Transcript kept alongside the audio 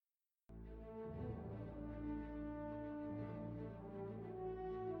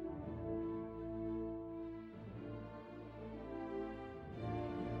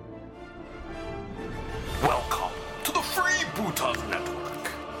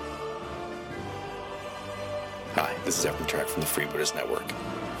Hi, this is Evan Track from the Freebooters Network.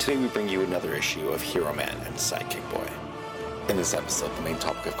 Today we bring you another issue of Hero Man and Sidekick Boy. In this episode, the main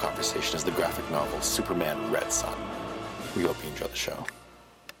topic of conversation is the graphic novel Superman Red Son. We hope you enjoy the show.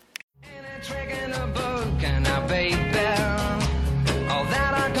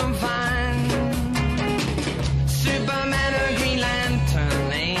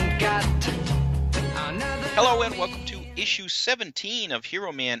 Hello and welcome to issue 17 of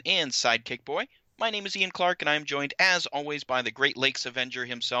Hero Man and Sidekick Boy. My name is Ian Clark, and I am joined, as always, by the Great Lakes Avenger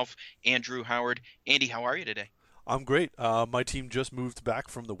himself, Andrew Howard. Andy, how are you today? I'm great. My team just moved back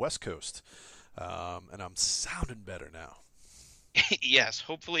from the West Coast, and I'm sounding better now. Yes,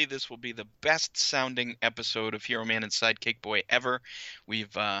 hopefully this will be the best-sounding episode of Hero Man and Sidekick Boy ever.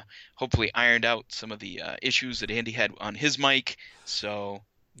 We've hopefully ironed out some of the issues that Andy had on his mic, so...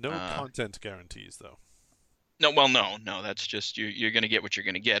 No content guarantees, though. No, that's just you're going to get what you're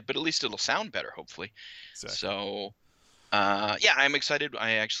going to get, but at least it'll sound better, hopefully. Exactly. So, yeah, I'm excited.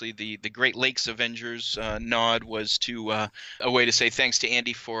 The Great Lakes Avengers nod was to a way to say thanks to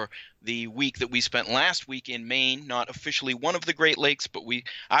Andy for the week that we spent last week in Maine. Not officially one of the Great Lakes, but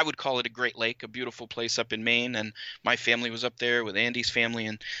I would call it a Great Lake, a beautiful place up in Maine. And my family was up there with Andy's family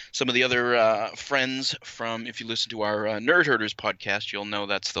and some of the other friends from, if you listen to our Nerd Herders podcast, you'll know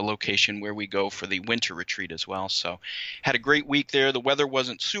that's the location where we go for the winter retreat as well. So had a great week there. The weather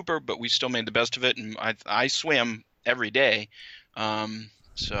wasn't super, but we still made the best of it. And I swam every day.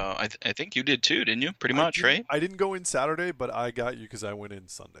 So I think you did too, didn't you? Pretty much, right? I didn't go in Saturday, but I got you because I went in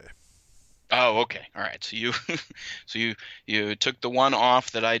Sunday. Oh, okay. All right. So you took the one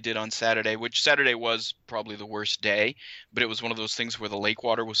off that I did on Saturday, which Saturday was probably the worst day, but it was one of those things where the lake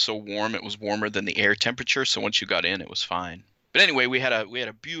water was so warm, it was warmer than the air temperature. So once you got in, it was fine. But anyway, we had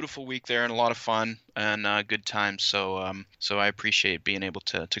a beautiful week there and a lot of fun and good times. So I appreciate being able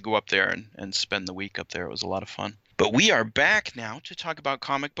to go up there and spend the week up there. It was a lot of fun. But we are back now to talk about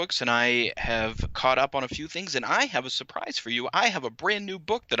comic books, and I have caught up on a few things, and I have a surprise for you. I have a brand new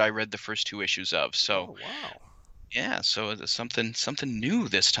book that I read the first two issues of. So, oh, wow. Yeah, so it's something new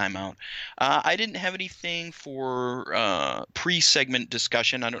this time out. I didn't have anything for pre-segment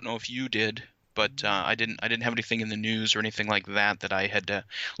discussion. I don't know if you did. But I didn't have anything in the news or anything like that I had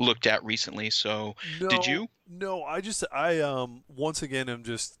looked at recently. So did you? No, I once again am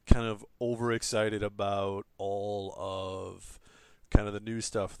just kind of overexcited about all of kind of the new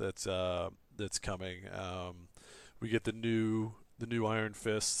stuff that's coming. We get the new Iron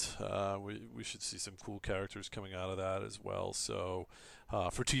Fist. We should see some cool characters coming out of that as well. So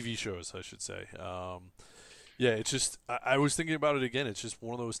for TV shows, I should say. Yeah, it's just, I was thinking about it again. It's just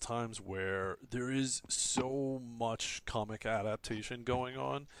one of those times where there is so much comic adaptation going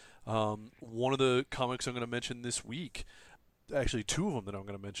on. One of the comics I'm going to mention this week, actually two of them that I'm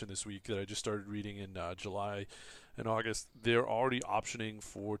going to mention this week that I just started reading in July and August, they're already optioning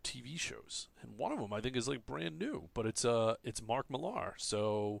for TV shows. And one of them I think is like brand new, but it's Mark Millar.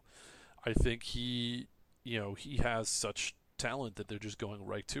 So I think he has such talent that they're just going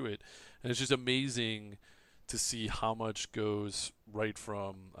right to it. And it's just amazing to see how much goes right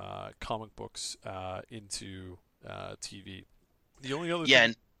from comic books into TV. The only other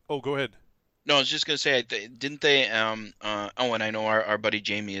thing... Oh, go ahead. No, I was just going to say, didn't they... and I know our buddy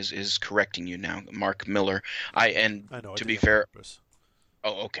Jamie is correcting you now, Mark Miller. I know, to be fair...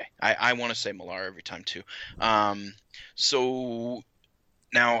 Oh, okay. I want to say Millar every time, too. So...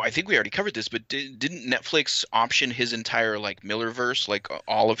 Now, I think we already covered this, but didn't Netflix option his entire, Millerverse,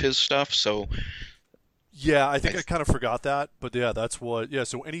 all of his stuff? So... Yeah, I think I kind of forgot that, but yeah, that's what. Yeah,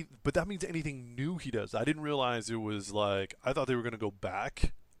 so but that means anything new he does. I didn't realize it was I thought they were going to go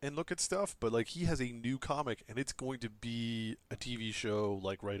back and look at stuff, but he has a new comic and it's going to be a TV show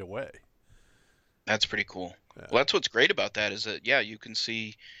right away. That's pretty cool. Yeah. Well, that's what's great about that is that you can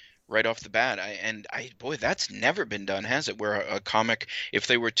see right off the bat. Boy, that's never been done, has it? Where a comic, if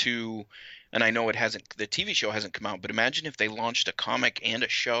they were to. And I know the TV show hasn't come out, but imagine if they launched a comic and a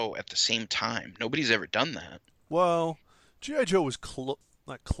show at the same time. Nobody's ever done that. Well, G.I. Joe was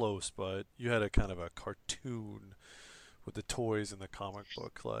not close, but you had a kind of a cartoon with the toys in the comic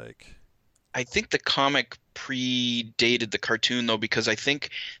book. I think the comic predated the cartoon, though, because I think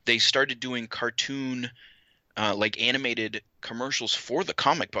they started doing cartoon animated commercials for the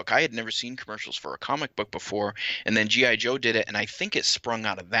comic book. I had never seen commercials for a comic book before, and then G.I. Joe did it, and I think it sprung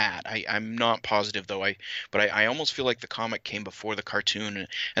out of that. I'm not positive, though. But I almost feel like the comic came before the cartoon,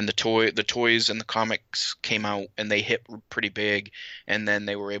 and the toys and the comics came out, and they hit pretty big, and then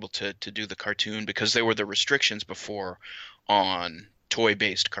they were able to do the cartoon because there were the restrictions before on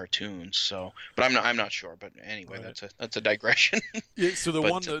toy-based cartoons. So, but I'm not sure. But anyway, Right. that's a digression. Yeah, so the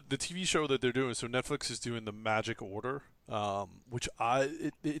But one the TV show that they're doing, so Netflix is doing the Magic Order, which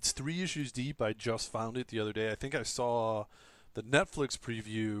it's 3 issues deep. I just found it the other day. I think I saw the Netflix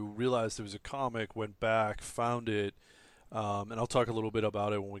preview, realized there was a comic, went back, found it, and I'll talk a little bit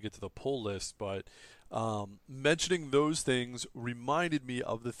about it when we get to the pull list. But mentioning those things reminded me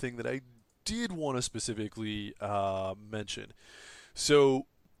of the thing that I did want to specifically mention. So,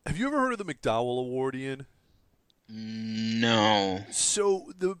 have you ever heard of the McDowell Award, Ian? no.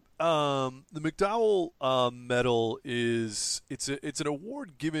 So the McDowell Medal it's an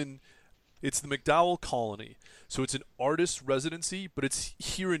award given. It's the McDowell Colony, so it's an artist residency, but it's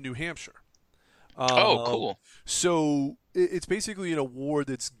here in New Hampshire. Oh, Um, cool. so it's basically an award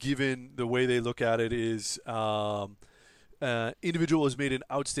that's given. The way they look at it is individual has made an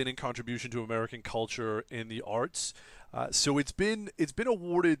outstanding contribution to American culture and the arts. So it's been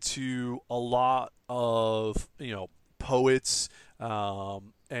awarded to a lot of poets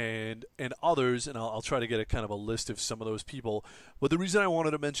and others, and I'll try to get a kind of a list of some of those people. But the reason I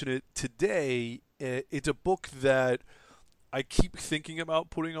wanted to mention it today, it's a book that I keep thinking about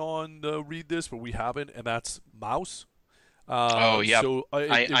putting on the read this, but we haven't, and that's Mouse. Oh, yeah. So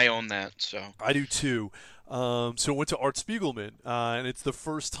I own that. So I do too. So I went to Art Spiegelman, and it's the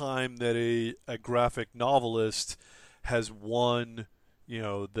first time that a graphic novelist has won,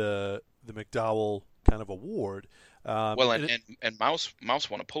 the McDowell kind of award. well, And and Mouse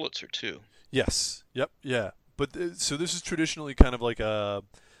won a Pulitzer too. yes, yep, yeah. But so this is traditionally kind of like a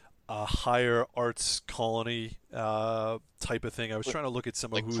higher arts colony type of thing. I was trying to look at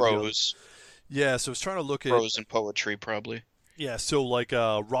some of Like who the prose, yeah. So I was trying to look at prose and poetry probably. yeah, so like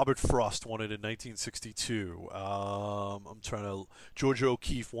Robert Frost won it in 1962. George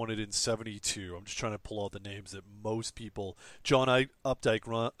O'Keeffe won it in 72. I'm just trying to pull out the names that most people. John Updike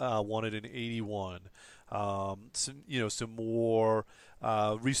won it in 81. Some more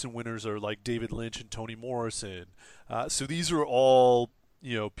recent winners are like David Lynch and Toni Morrison. So these are all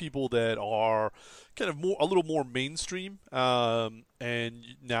people that are kind of a little more mainstream. And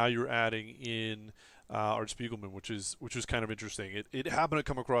now you're adding in Art Spiegelman, which is kind of interesting. It happened to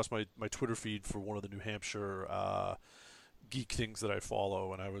come across my Twitter feed for one of the New Hampshire geek things that I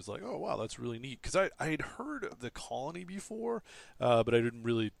follow, and I was like, oh wow, that's really neat, because I had heard of the Colony before, but I didn't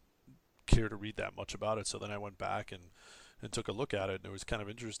really care to read that much about it. So then I went back and took a look at it, and it was kind of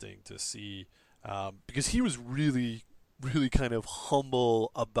interesting to see because he was really kind of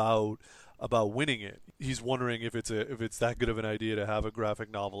humble about winning it. He's wondering if it's that good of an idea to have a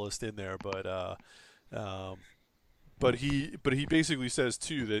graphic novelist in there, um, but he basically says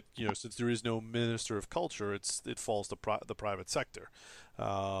too that since there is no minister of culture, it falls to the private sector.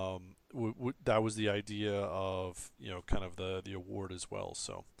 That was the idea of kind of the award as well.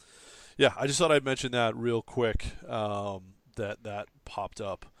 So yeah, I just thought I'd mention that real quick. That popped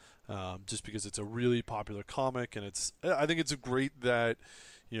up just because it's a really popular comic, and I think it's great that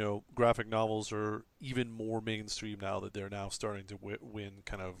graphic novels are even more mainstream now that they're now starting to win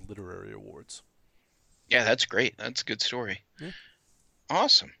kind of literary awards. Yeah, that's great. That's a good story. Yeah.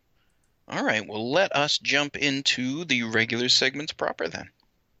 Awesome. All right, well, let us jump into the regular segments proper then.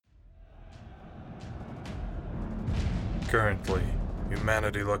 Currently,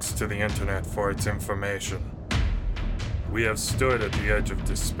 humanity looks to the internet for its information. We have stood at the edge of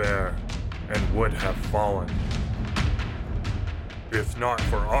despair and would have fallen. If not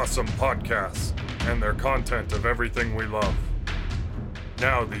for awesome podcasts and their content of everything we love.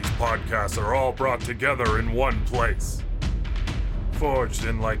 Now these podcasts are all brought together in one place. Forged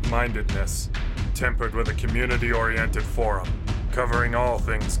in like-mindedness, tempered with a community-oriented forum, covering all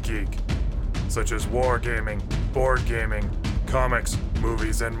things geek, such as wargaming, board gaming, comics,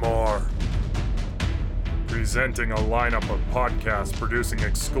 movies, and more. Presenting a lineup of podcasts producing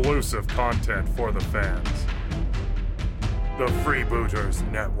exclusive content for the fans. The Freebooters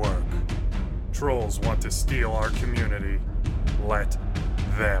Network. Trolls want to steal our community. Let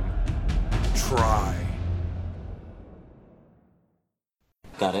them try.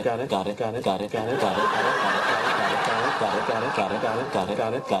 Got it.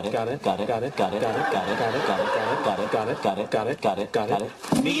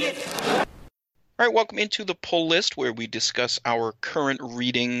 Beat it. All right, welcome into the pull list where we discuss our current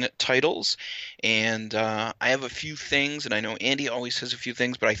reading titles. And I have a few things, and I know Andy always has a few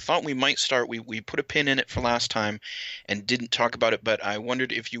things, but I thought we might start. We put a pin in it for last time and didn't talk about it, but I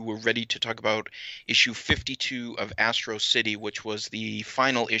wondered if you were ready to talk about issue 52 of Astro City, which was the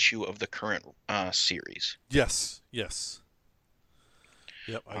final issue of the current series. Yes.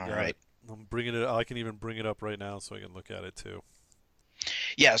 Yep, I All got right. it. I'm bringing it. I can even bring it up right now so I can look at it too.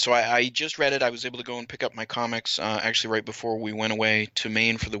 Yeah, so I just read it. I was able to go and pick up my comics actually right before we went away to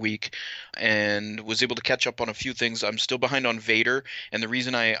Maine for the week, and was able to catch up on a few things. I'm still behind on Vader, and the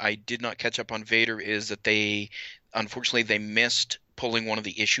reason I did not catch up on Vader is that unfortunately they missed pulling one of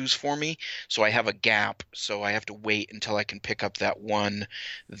the issues for me, so I have a gap. So I have to wait until I can pick up that one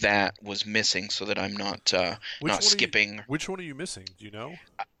that was missing, so that I'm not skipping. Which one are you missing? Do you know?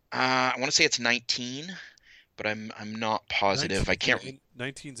 I want to say it's 19, but I'm not positive. I can't.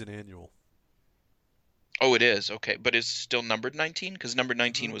 19's an annual. Oh, it is. Okay. But it's still numbered 19? Because number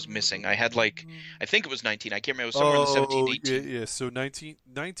 19 was missing. I think it was 19. I can't remember. It was somewhere in the 17, 18. Yeah. So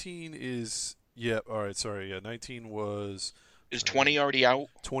 19 is, yeah, all right, sorry. Yeah, 19 was... Is 20 already out?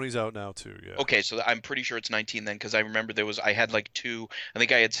 20's out now, too, yeah. Okay, so I'm pretty sure it's 19 then, because I remember I had like two. I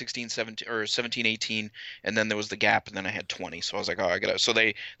think I had 16, 17, or 17, 18, and then there was the gap, and then I had 20. So I was like, oh, I got it. So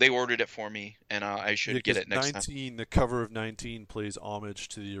they ordered it for me, and I should get it next 19, the cover of 19 plays homage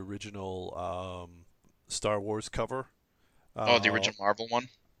to the original Star Wars cover. The original Marvel one?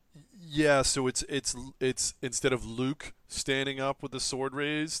 Yeah, so it's instead of Luke standing up with the sword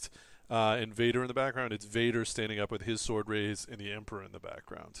raised, and Vader in the background, it's Vader standing up with his sword raised and the Emperor in the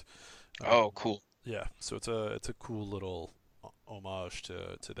background. Oh, cool. Yeah, so it's a cool little homage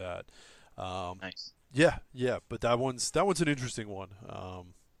to that. Nice. Yeah, but that one's an interesting one.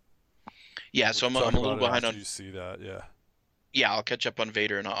 Yeah, so I'm a little behind on. You see that, yeah. Yeah, I'll catch up on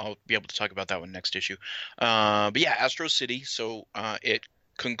Vader, and I'll be able to talk about that one next issue. But yeah, Astro City. So it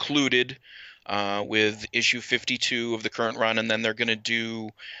concluded with issue 52 of the current run, and then they're going to do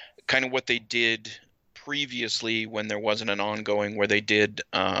kind of what they did previously when there wasn't an ongoing, where they did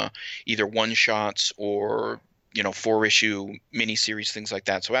either one shots or 4-issue miniseries, things like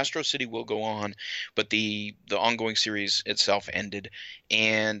that. So Astro City will go on, but the ongoing series itself ended,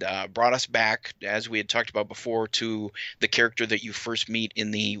 and brought us back, as we had talked about before, to the character that you first meet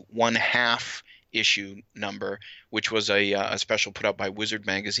in the 1/2 issue number, which was a special put out by Wizard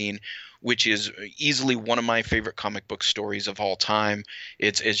Magazine, which is easily one of my favorite comic book stories of all time.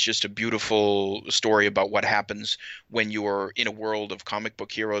 It's just a beautiful story about what happens when you're in a world of comic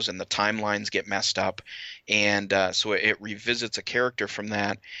book heroes and the timelines get messed up, and so it revisits a character from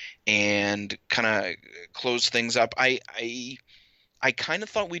that and kind of close things up. I kind of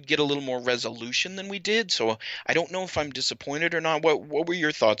thought we'd get a little more resolution than we did, so I don't know if I'm disappointed or not. What were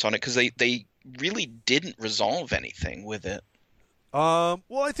your thoughts on it? Because they really didn't resolve anything with it. Well,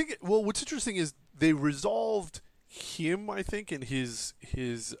 I think what's interesting is they resolved him, I think, in his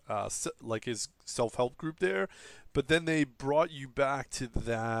self-help group there, but then they brought you back to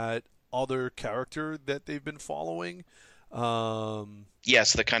that other character that they've been following.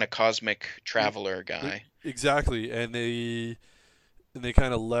 Yes, the kind of cosmic traveler guy. Exactly, and they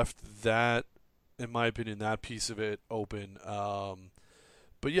kind of left that, in my opinion, that piece of it open.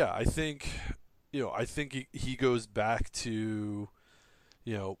 But yeah, I think he goes back to,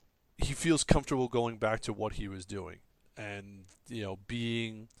 he feels comfortable going back to what he was doing, and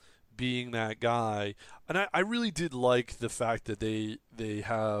being that guy. And I really did like the fact that they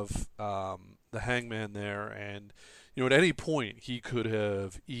have the Hangman there, and at any point he could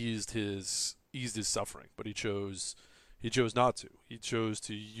have eased his suffering, but he chose not to. He chose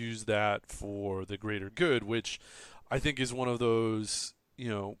to use that for the greater good, which I think is one of those,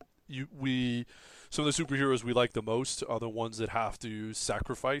 some of the superheroes we like the most are the ones that have to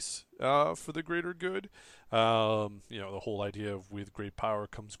sacrifice for the greater good. The whole idea of with great power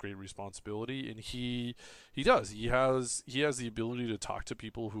comes great responsibility, and he does. He has the ability to talk to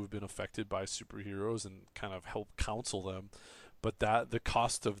people who have been affected by superheroes and kind of help counsel them. But the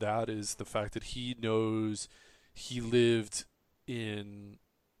cost of that is the fact that he knows he lived in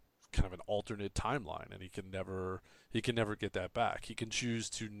kind of an alternate timeline, and he can never get that back. He can choose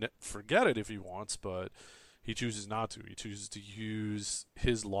to forget it if he wants, but he chooses not to. He chooses to use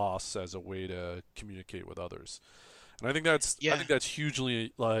his loss as a way to communicate with others. And I think that's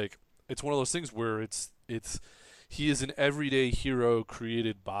hugely, like, it's one of those things where he is an everyday hero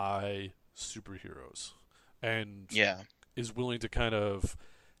created by superheroes, and is willing to kind of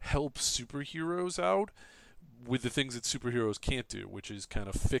help superheroes out with the things that superheroes can't do, which is kind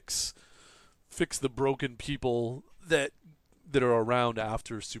of fix the broken people that are around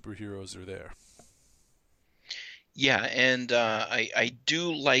after superheroes are there. Yeah, and I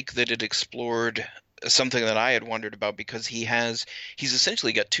do like that it explored something that I had wondered about, because he's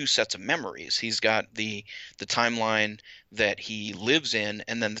essentially got two sets of memories. He's got the timeline that he lives in,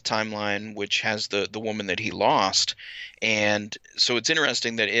 and then the timeline which has the woman that he lost. And so it's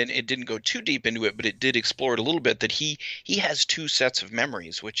interesting that it didn't go too deep into it, but it did explore it a little bit, that he has two sets of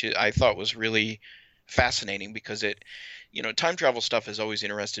memories, which I thought was really fascinating, because time travel stuff has always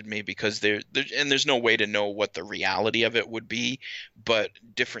interested me because there's no way to know what the reality of it would be, but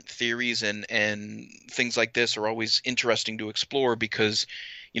different theories and things like this are always interesting to explore because,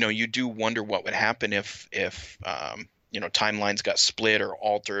 you do wonder what would happen if timelines got split or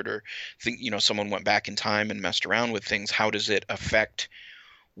altered or someone went back in time and messed around with things. How does it affect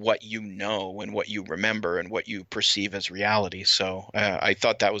what you know and what you remember and what you perceive as reality? So I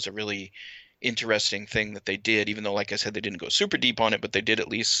thought that was a really interesting thing that they did, even though, like I said, they didn't go super deep on it, but they did at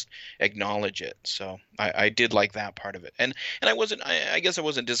least acknowledge it. So I did like that part of it. And I guess I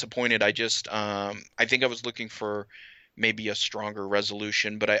wasn't disappointed. I just I think I was looking for maybe a stronger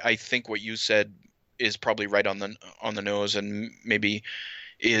resolution, but I think what you said is probably right on the nose, and maybe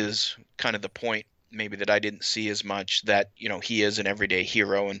is kind of the point maybe that I didn't see as much, that he is an everyday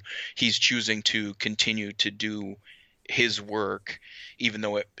hero and he's choosing to continue to do his work even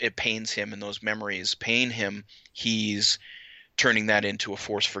though it pains him and those memories pain him. He's turning that into a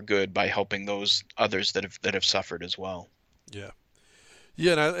force for good by helping those others that have suffered as well. Yeah,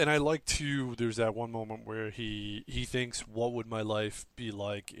 and I like to. There's that one moment where he thinks, what would my life be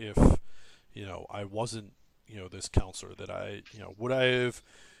like if I wasn't this counselor, that I would I have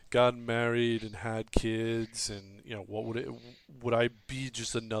gotten married and had kids, and what would I be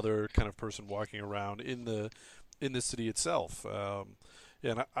just another kind of person walking around in the city itself?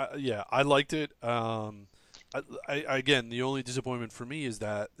 And I liked it. I again, the only disappointment for me is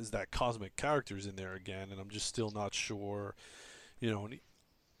that Cosmic character's in there again, and I'm just still not sure,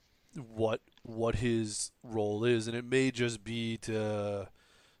 what his role is, and it may just be to,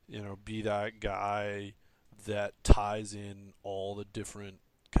 be that guy that ties in all the different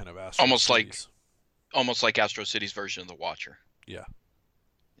kind of Astro Cities. Almost like Astro City's version of the Watcher. Yeah.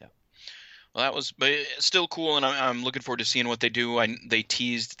 Well, that was, but it's still cool, and I'm looking forward to seeing what they do. They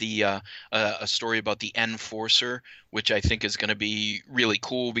teased a story about the Enforcer, which I think is going to be really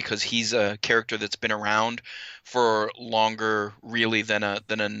cool because he's a character that's been around for longer, really, than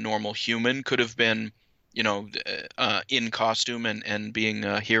a normal human could have been. In costume and being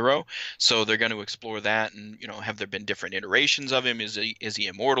a hero. So they're going to explore that, and have there been different iterations of him? Is he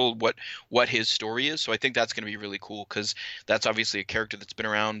immortal? What his story is? So I think that's going to be really cool because that's obviously a character that's been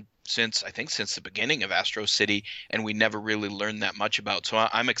around since the beginning of Astro City, and we never really learned that much about. So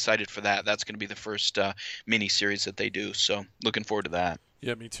I'm excited for that. That's going to be the first mini series that they do. So looking forward to that.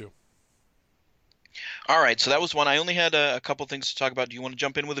 Yeah, me too. All right, so that was one. I only had a couple things to talk about. Do you want to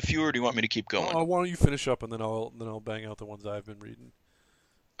jump in with a few, or do you want me to keep going? Why don't you finish up, and then I'll bang out the ones I've been reading.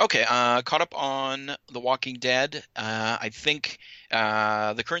 Okay, caught up on The Walking Dead. I think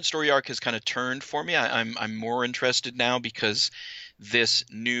the current story arc has kind of turned for me. I'm more interested now because this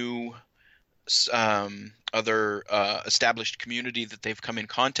new other established community that they've come in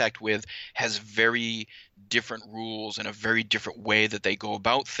contact with has very different rules and a very different way that they go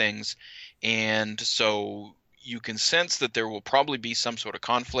about things. And so you can sense that there will probably be some sort of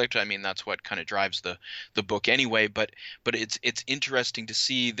conflict. I mean, that's what kind of drives the book anyway. But it's interesting to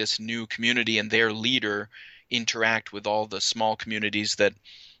see this new community and their leader interact with all the small communities that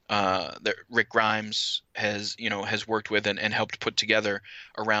Rick Grimes has worked with and helped put together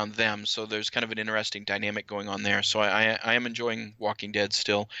around them. So there's kind of an interesting dynamic going on there. So I am enjoying Walking Dead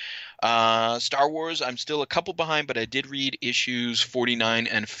still. Star Wars, I'm still a couple behind, but I did read issues 49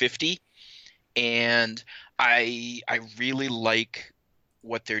 and 50. And I really like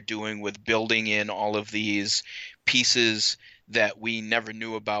what they're doing with building in all of these pieces that we never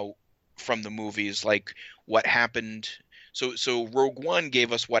knew about from the movies, like what happened. So Rogue One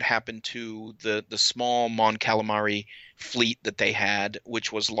gave us what happened to the small Mon Calamari fleet that they had,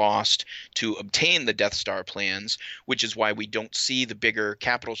 which was lost to obtain the Death Star plans, which is why we don't see the bigger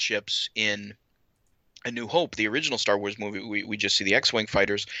capital ships in A New Hope, the original Star Wars movie. We just see the X-Wing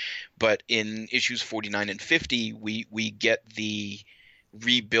fighters. But in issues 49 and 50, we get the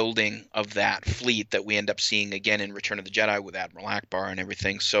rebuilding of that fleet that we end up seeing again in Return of the Jedi with Admiral Akbar and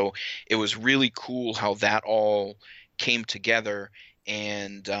everything. So it was really cool how that all came together,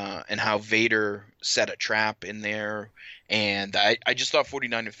 and how Vader set a trap in there. And I just thought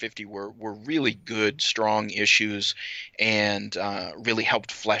 49 and 50 were really good, strong issues, and really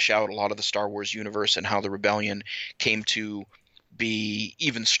helped flesh out a lot of the Star Wars universe and how the Rebellion came to be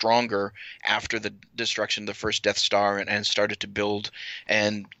even stronger after the destruction of the first Death Star and started to build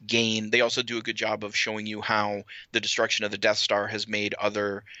and gain. They also do a good job of showing you how the destruction of the Death Star has made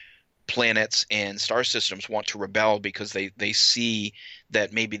other planets and star systems want to rebel because they see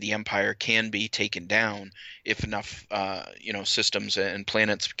that maybe the Empire can be taken down if enough systems and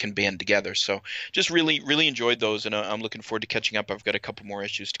planets can band together. So just really enjoyed those, and I'm looking forward to catching up. I've got a couple more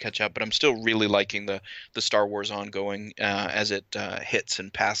issues to catch up, but I'm still really liking the Star Wars ongoing as it hits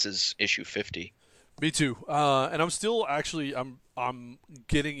and passes issue 50. Me too. And I'm still actually I'm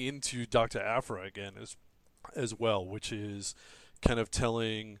getting into Dr. Aphra again as well, which is kind of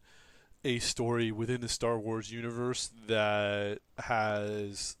telling a story within the Star Wars universe that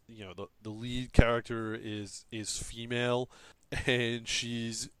has, the lead character is female, and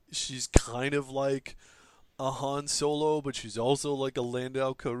she's kind of like a Han Solo, but she's also like a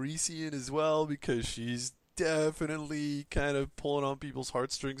Lando Calrissian as well, because she's definitely kind of pulling on people's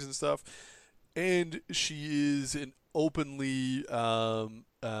heartstrings and stuff. And she is an openly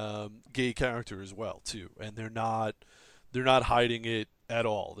gay character as well too, and they're not hiding it at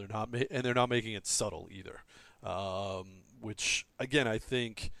all. They're not making it subtle either. Which again, I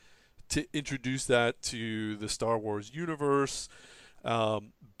think to introduce that to the Star Wars universe,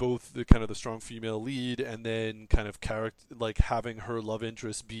 both the kind of the strong female lead and then kind of having her love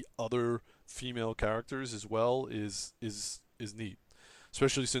interest be other female characters as well is neat.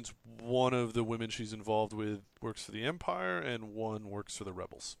 Especially since one of the women she's involved with works for the Empire and one works for the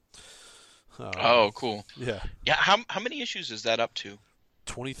Rebels. Oh, cool. Yeah. Yeah. How many issues is that up to?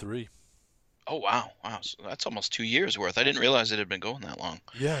 23. Oh, wow. So that's almost 2 years worth. I didn't realize it had been going that long.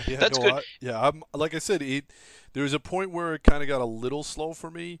 Yeah. That's good. I'm like I said, there was a point where it kind of got a little slow for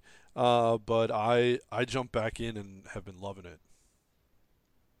me, but I jumped back in and have been loving it.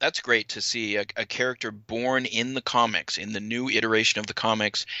 That's great to see a character born in the comics, in the new iteration of the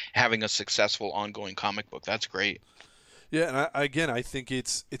comics, having a successful ongoing comic book. That's great. Yeah, and I think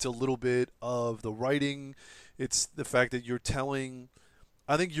it's a little bit of the writing. It's the fact that you're telling.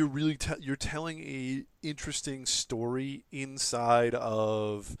 I think you're really you're telling a interesting story inside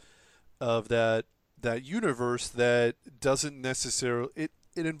of that universe that doesn't necessarily it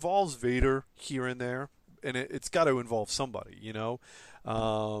involves Vader here and there, and it's got to involve somebody,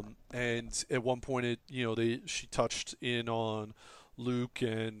 and at one point she touched in on Luke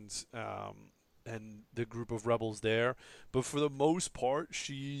and the group of rebels there, but for the most part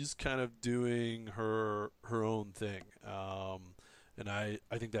she's kind of doing her own thing, and I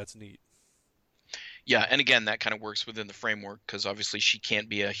think that's neat. Yeah, and again, that kind of works within the framework because obviously she can't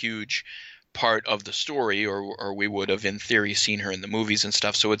be a huge part of the story, or we would have in theory seen her in the movies and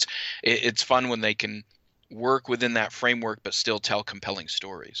stuff. So it's fun when they can work within that framework but still tell compelling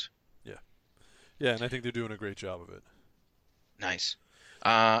stories. Yeah, and I think they're doing a great job of it. Nice.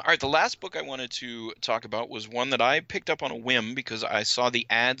 All right, the last book I wanted to talk about was one that I picked up on a whim because I saw the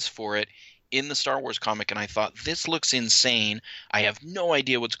ads for it in the Star Wars comic, and I thought, this looks insane. I have no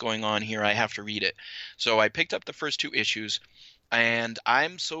idea what's going on here. I have to read it. So I picked up the first 2 issues, and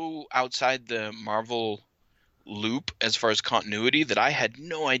I'm so outside the Marvel loop as far as continuity that I had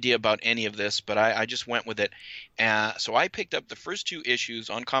no idea about any of this, but I just went with it. So I picked up the first 2 issues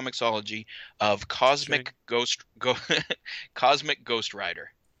on Comixology of Cosmic Ghost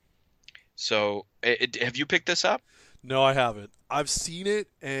Rider. So have you picked this up? No, I haven't. I've seen it,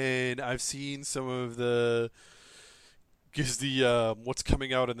 and I've seen some of the what's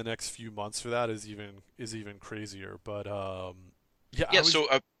coming out in the next few months for that is even crazier. But yeah. So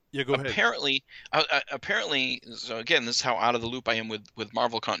go ahead. Apparently, so again, this is how out of the loop I am with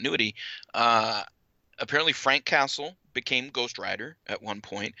Marvel continuity. Apparently, Frank Castle became Ghost Rider at one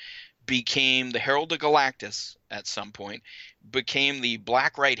point, became the Herald of Galactus at some point, became the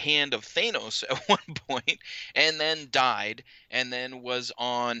black right hand of Thanos at one point, and then died, and then was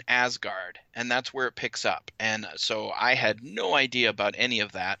on Asgard, and that's where it picks up. And so I had no idea about any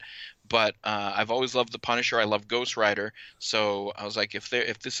of that. But I've always loved the Punisher. I love Ghost Rider. So I was like, if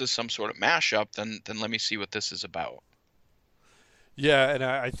this is some sort of mashup, then let me see what this is about. Yeah, and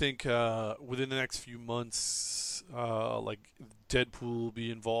I think within the next few months, like Deadpool will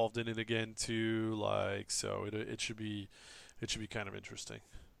be involved in it again too. So it should be kind of interesting.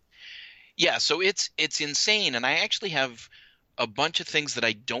 Yeah, so it's insane, and I actually have a bunch of things that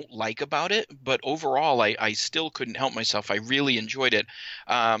I don't like about it, but overall I still couldn't help myself. I really enjoyed it.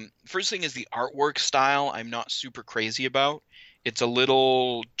 First thing is the artwork style I'm not super crazy about. It's a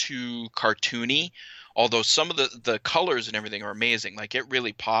little too cartoony, although some of the colors and everything are amazing. Like, it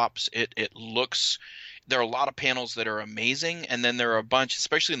really pops. It looks – there are a lot of panels that are amazing, and then there are a bunch,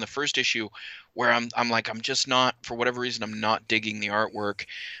 especially in the first issue, where I'm like, I'm just not – for whatever reason, I'm not digging the artwork.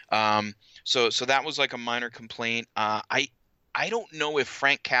 So that was like a minor complaint. I don't know if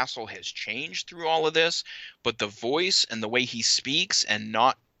Frank Castle has changed through all of this, but the voice and the way he speaks and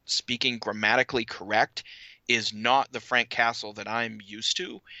not speaking grammatically correct is not the Frank Castle that I'm used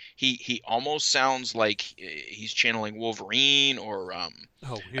to. He almost sounds like he's channeling Wolverine or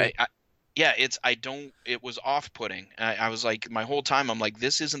Oh, weird. yeah, it was off-putting. I was like, my whole time I'm like,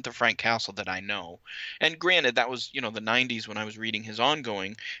 this isn't the Frank Castle that I know. And granted, that was, the 90s when I was reading his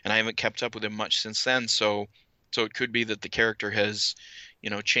ongoing, and I haven't kept up with him much since then. So it could be that the character has,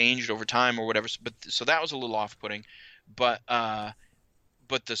 changed over time or whatever. But so that was a little off-putting. But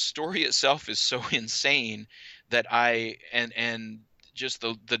the story itself is so insane that and just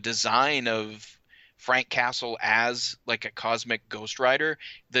the design of Frank Castle as like a cosmic Ghost Rider,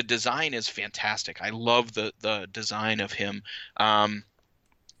 the design is fantastic. I love the design of him.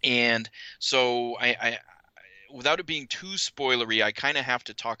 And so I without it being too spoilery, I kind of have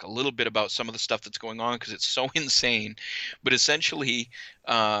to talk a little bit about some of the stuff that's going on because it's so insane. But essentially,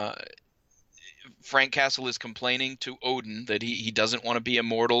 Frank Castle is complaining to Odin that he doesn't want to be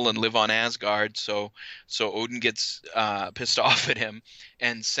immortal and live on Asgard. So Odin gets pissed off at him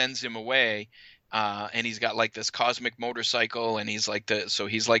and sends him away. And he's got like this cosmic motorcycle, and he's like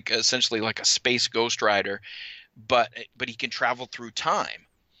essentially like a space Ghost Rider, but he can travel through time.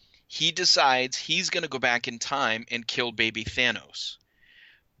 He decides he's going to go back in time and kill baby Thanos,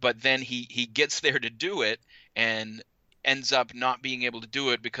 but then he gets there to do it and ends up not being able to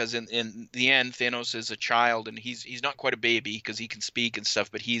do it because in the end Thanos is a child, and he's not quite a baby because he can speak and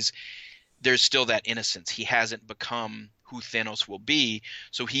stuff, but there's still that innocence. He hasn't become who Thanos will be,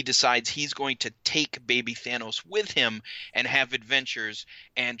 so he decides he's going to take baby Thanos with him and have adventures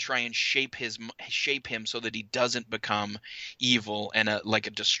and try and shape him so that he doesn't become evil and like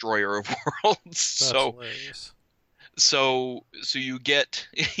a destroyer of worlds. That's hilarious. So you get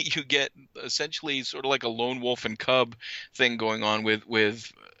essentially sort of like a lone wolf and cub thing going on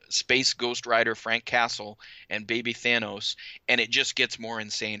with Space Ghost Rider Frank Castle and baby Thanos, and it just gets more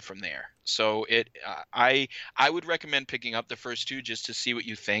insane from there. So I would recommend picking up the first two just to see what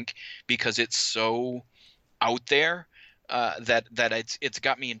you think, because it's so out there that it's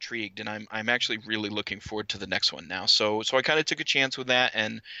got me intrigued, and I'm actually really looking forward to the next one now. So I kind of took a chance with that,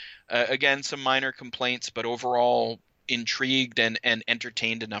 and again, some minor complaints, but overall intrigued and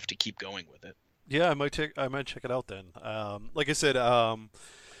entertained enough to keep going with it. Yeah, I might check it out then. Like I said,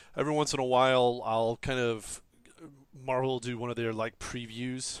 every once in a while, I'll kind of Marvel will do one of their like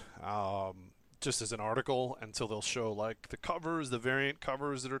previews, just as an article, and so they'll show like the covers, the variant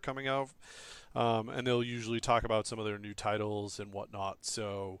covers that are coming out, and they'll usually talk about some of their new titles and whatnot.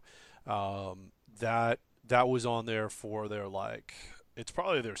 So that was on there for their like, it's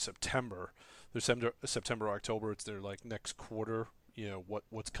probably their September October. It's their like next quarter.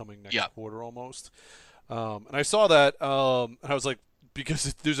 What's coming next quarter almost. And I saw that, and I was like,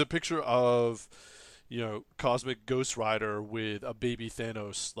 because there's a picture of, Cosmic Ghost Rider with a baby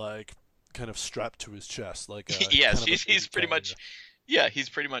Thanos, like, kind of strapped to his chest, like yes, kind of he's pretty much. Yeah, he's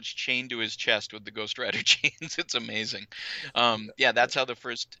pretty much chained to his chest with the Ghost Rider chains. It's amazing. Yeah, that's how the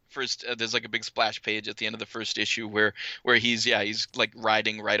first there's like a big splash page at the end of the first issue where he's like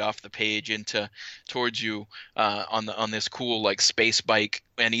riding right off the page towards you on this cool like space bike,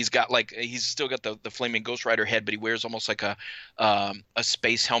 and he's still got the flaming Ghost Rider head, but he wears almost like a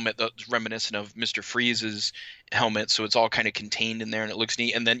space helmet that's reminiscent of Mr. Freeze's helmet, so it's all kind of contained in there and it looks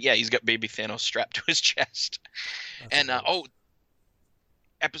neat. And then he's got baby Thanos strapped to his chest. That's and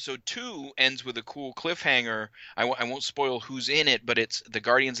Episode 2 ends with a cool cliffhanger. I won't spoil who's in it, but it's the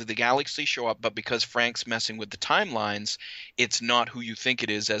Guardians of the Galaxy show up, but because Frank's messing with the timelines, it's not who you think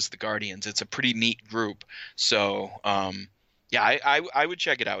it is as the Guardians. It's a pretty neat group. So, yeah, I would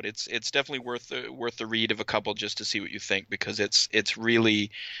check it out. It's definitely worth the read of a couple just to see what you think, because it's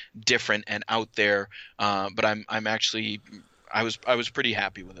really different and out there. But I'm actually I was pretty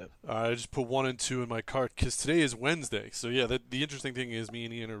happy with it. I just put 1 and 2 in my cart because today is Wednesday. So yeah, the interesting thing is me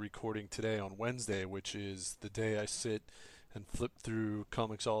and Ian are recording today on Wednesday, which is the day I sit and flip through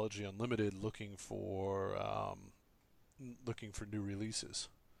Comixology Unlimited looking for new releases.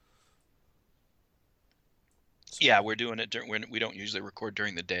 So, yeah, we're doing it we don't usually record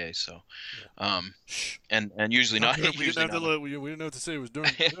during the day, so and usually not. We didn't know what to say. It was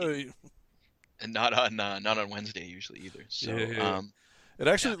during the day. And not on Wednesday usually either. So it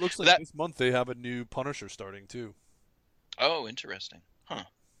actually looks like this month they have a new Punisher starting too. Oh, interesting. Huh.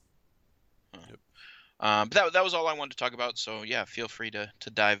 Yep. But that was all I wanted to talk about. So yeah, feel free to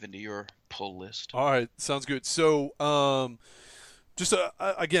dive into your pull list. All right, sounds good. So just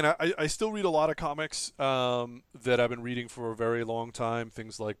again, I still read a lot of comics that I've been reading for a very long time.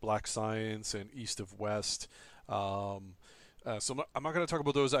 Things like Black Science and East of West. So I'm not going to talk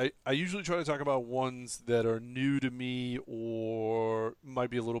about those. I usually try to talk about ones that are new to me or might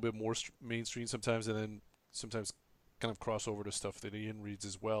be a little bit more mainstream sometimes, and then sometimes kind of cross over to stuff that Ian reads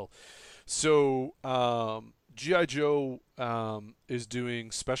as well. So G.I. Joe is doing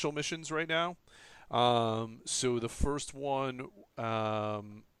special missions right now. So the first one, so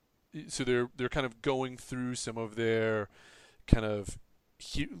they're kind of going through some of their kind of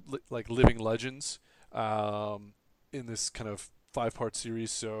like living legends. In this kind of 5-part series.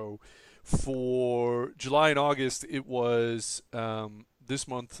 So for July and August, it was this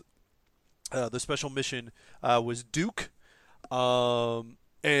month. The special mission was Duke, and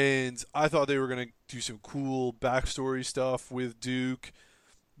I thought they were gonna do some cool backstory stuff with Duke.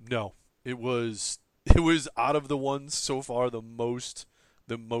 No, it was out of the ones so far the most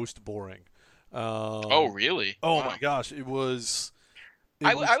boring. Oh, really? Oh Wow. my gosh, it was.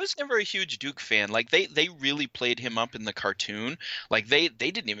 I was never a huge Duke fan. Like they really played him up in the cartoon. Like they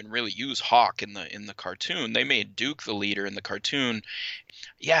didn't even really use Hawk in the cartoon. They made Duke the leader in the cartoon.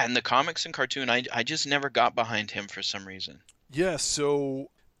 Yeah, in the comics and cartoon, I just never got behind him for some reason. Yeah,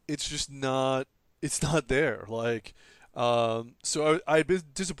 so it's just not there. Like, so I'd been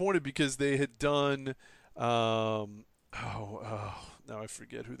disappointed because they had done, now I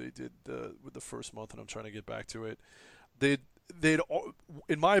forget who they did with the first month, and I'm trying to get back to it. They'd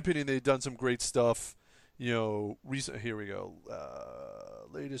in my opinion, they'd done some great stuff. You know, here we go.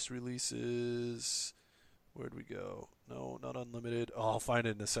 Latest releases. Where'd we go? No, not Unlimited. Oh, I'll find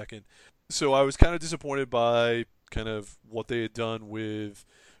it in a second. So I was kind of disappointed by kind of what they had done with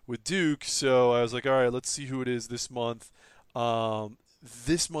Duke. So I was like, all right, let's see who it is this month.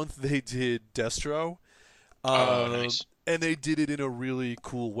 This month they did Destro. Nice. And they did it in a really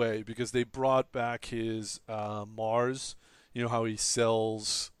cool way because they brought back his Mars. You know how he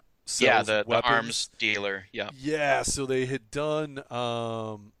sells Yeah, the weapons. arms dealer. Yeah. Yeah, so they had done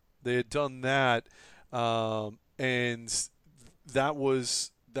that, and that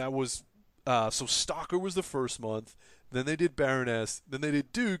was so Stalker was the first month. Then they did Baroness. Then they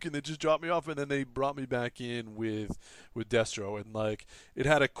did Duke, and they just dropped me off, and then they brought me back in with Destro, and like it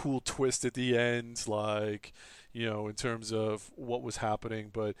had a cool twist at the end, like, you know, in terms of what was happening.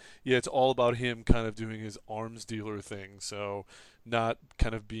 But yeah, it's all about him kind of doing his arms dealer thing. So not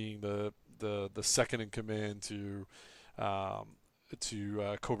kind of being the second in command to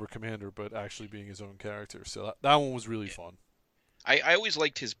Cobra Commander, but actually being his own character. So that one was really fun. I always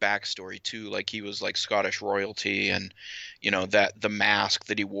liked his backstory too. Like he was like Scottish royalty, and you know that the mask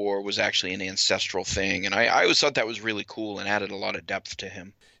that he wore was actually an ancestral thing. And I always thought that was really cool and added a lot of depth to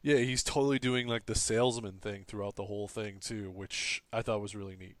him. Yeah, he's totally doing like the salesman thing throughout the whole thing too, which I thought was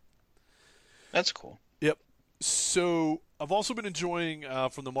really neat. That's cool. Yep. So I've also been enjoying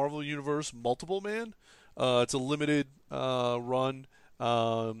from the Marvel Universe Multiple Man. It's a limited run.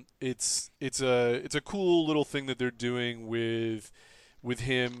 It's a cool little thing that they're doing with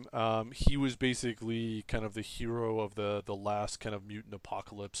him. He was basically kind of the hero of the last kind of mutant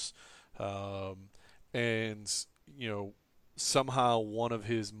apocalypse, and you know, somehow one of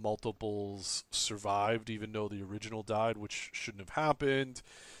his multiples survived even though the original died, which shouldn't have happened.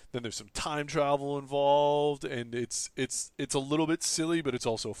 Then there's some time travel involved, and it's a little bit silly, but it's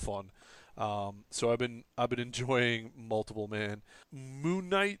also fun. So I've been enjoying Multiple Man. Moon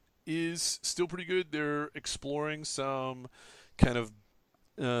Knight is still pretty good. They're exploring some kind of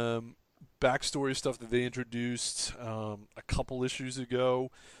backstory stuff that they introduced a couple issues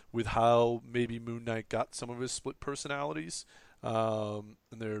ago with how maybe Moon Knight got some of his split personalities, and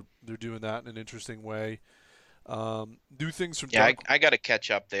they're doing that in an interesting way. New things from I got to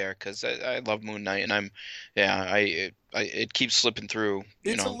catch up there because I love Moon Knight, and it keeps slipping through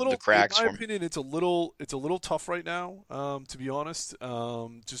the cracks. In my opinion, it's a little tough right now, to be honest,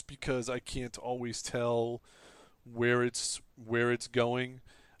 just because I can't always tell where it's going.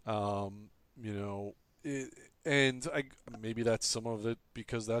 And maybe that's some of it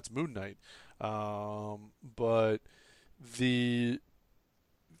because that's Moon Knight, but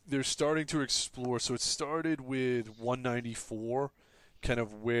they're starting to explore. So it started with 194, kind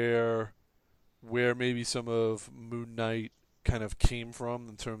of where maybe some of Moon Knight kind of came from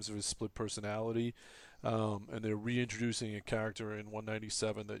in terms of his split personality, and they're reintroducing a character in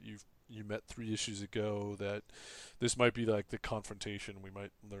 197 that you met 3 issues ago. That this might be like the confrontation. We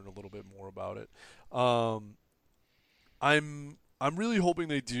might learn a little bit more about it. I'm really hoping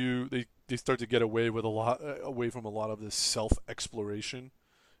they start to get away from a lot of this self-exploration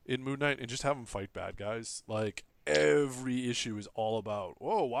in Moon Knight and just have him fight bad guys. Like every issue is all about,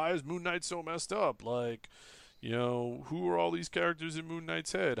 whoa, why is Moon Knight so messed up? Like, who are all these characters in Moon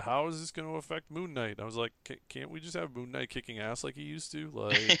Knight's head? How is this going to affect Moon Knight? I was like, can't we just have Moon Knight kicking ass like he used to?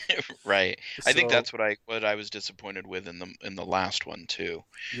 Like, Right. I think so that's what I was disappointed with in the last one too.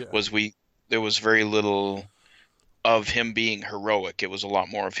 yeah, Was there was very little of him being heroic. It was a lot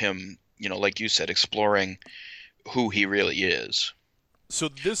more of him, like you said, exploring who he really is. so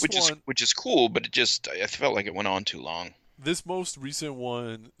this one, Which is cool, but I felt like it went on too long. this most recent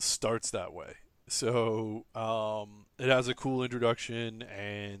one starts that way. So it has a cool introduction,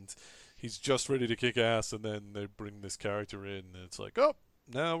 and he's just ready to kick ass, and then they bring this character in, and it's like, oh,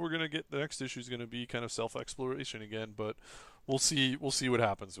 now we're gonna get the next issue is gonna be kind of self-exploration again, but we'll see what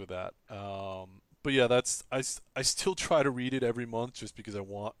happens with that. But yeah, I still try to read it every month just because I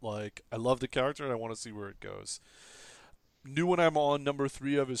love the character and I want to see where it goes. New one I'm on number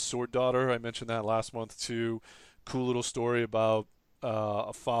 3 of is Sword Daughter. I mentioned that last month too. Cool little story about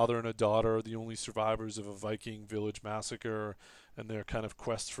a father and a daughter, the only survivors of a Viking village massacre, and their kind of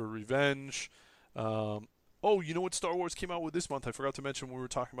quest for revenge. Oh, you know what Star Wars came out with this month? I forgot to mention when we were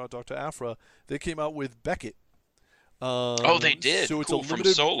talking about Dr. Aphra. They came out with Beckett. Oh, they did. So it's cool, a from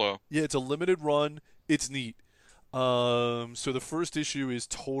limited, Solo. yeah, it's a limited run. It's neat. So the first issue is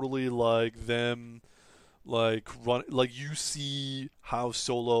totally like them, like you see how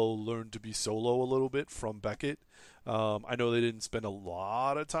Solo learned to be Solo a little bit from Beckett. I know they didn't spend a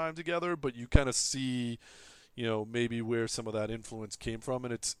lot of time together, but you kind of see, maybe where some of that influence came from,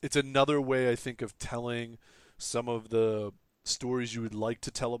 and it's another way I think of telling some of the stories you would like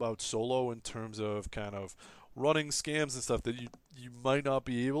to tell about Solo in terms of kind of running scams and stuff that you might not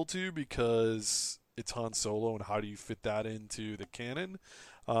be able to because it's Han Solo, and how do you fit that into the canon?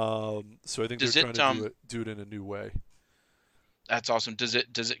 So I think they're trying to do it in a new way. That's awesome. Does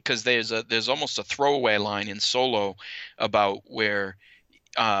it because there's almost a throwaway line in Solo about where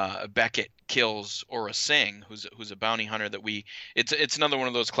Beckett kills Aurra Sing, who's a bounty hunter it's another one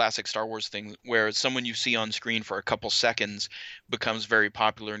of those classic Star Wars things where someone you see on screen for a couple seconds becomes very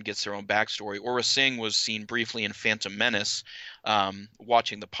popular and gets their own backstory. Aurra Sing was seen briefly in Phantom Menace,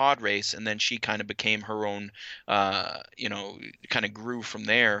 watching the pod race, and then she kind of became her own, kind of grew from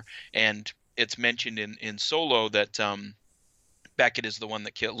there. And it's mentioned in Solo that Beckett is the one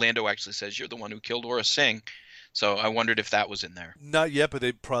that killed. Lando actually says, "You're the one who killed Aurra Sing." So I wondered if that was in there. Not yet, but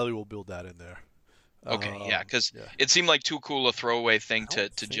they probably will build that in there. Okay, yeah, because it seemed like too cool a throwaway thing to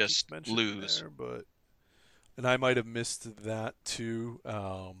just lose. There, and I might have missed that too,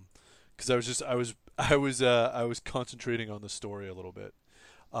 because I was concentrating on the story a little bit.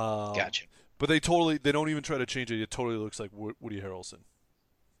 Gotcha. But they don't even try to change it. It totally looks like Woody Harrelson.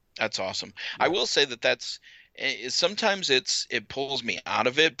 That's awesome. Yeah. I will say that's sometimes it pulls me out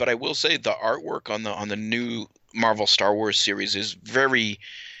of it, but I will say the artwork on the new Marvel Star Wars series is very,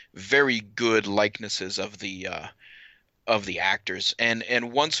 very good likenesses of the actors,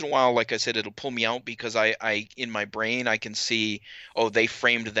 and once in a while, like I said, it'll pull me out because I in my brain I can see, oh, they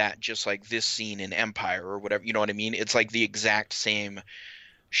framed that just like this scene in Empire or whatever, you know what I mean? It's like the exact same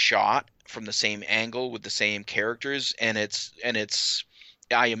shot from the same angle with the same characters, and it's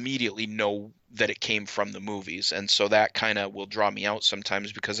I immediately know that it came from the movies, and so that kind of will draw me out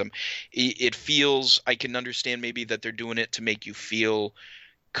sometimes because it feels, I can understand maybe that they're doing it to make you feel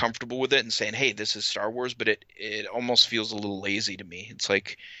comfortable with it and saying, hey, this is Star Wars, but it almost feels a little lazy to me. It's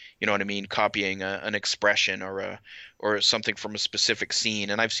like, you know what I mean, copying an expression or something from a specific scene,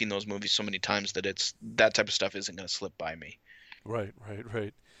 and I've seen those movies so many times that that type of stuff isn't going to slip by me. Right.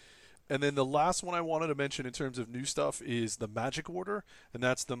 And then the last one I wanted to mention in terms of new stuff is the Magic Order, and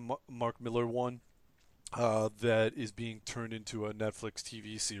that's the Mark Millar one that is being turned into a Netflix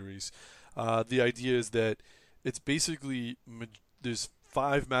TV series. The idea is that it's basically there's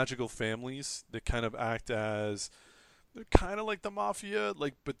 5 magical families that kind of act as, they're kind of like the mafia,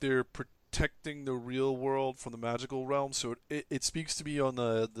 but they're protecting the real world from the magical realm. So it speaks to me on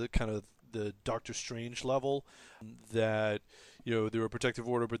the kind of the Doctor Strange level, that they're a protective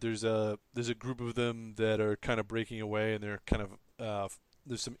order, but there's a group of them that are kind of breaking away, and they're kind of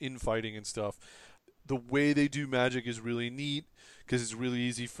there's some infighting and stuff. The way they do magic is really neat because it's really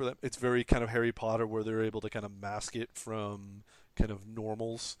easy for them. It's very kind of Harry Potter, where they're able to kind of mask it from kind of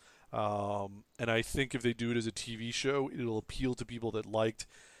normals. And I think if they do it as a TV show, it'll appeal to people that liked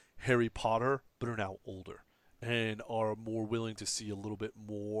Harry Potter but are now older and are more willing to see a little bit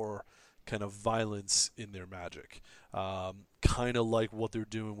more kind of violence in their magic, kind of like what they're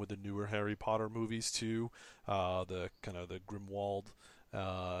doing with the newer Harry Potter movies too, the kind of the Grimwald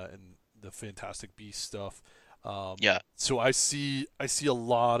and the Fantastic Beasts stuff. Yeah. So I see a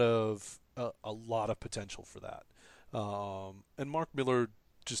lot of potential for that. And Mark Millar,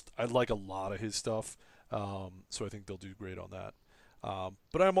 I like a lot of his stuff. So I think they'll do great on that.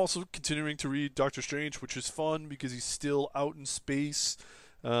 But I'm also continuing to read Doctor Strange, which is fun because he's still out in space,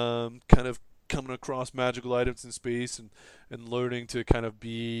 kind of coming across magical items in space and learning to kind of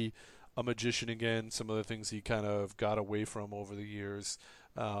be a magician again. Some of the things he kind of got away from over the years,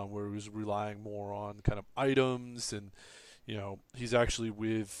 where he was relying more on kind of items. And, he's actually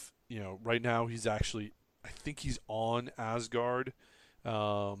with, right now he's actually, I think he's on Asgard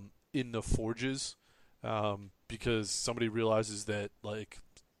in the Forges. Because somebody realizes that, like,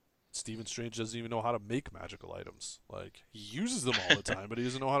 Stephen Strange doesn't even know how to make magical items. Like, he uses them all the time, but he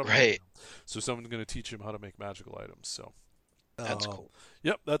doesn't know how to make them. So someone's going to teach him how to make magical items. So that's cool.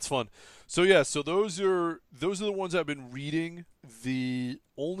 Yep, that's fun. So yeah, so those are the ones I've been reading. The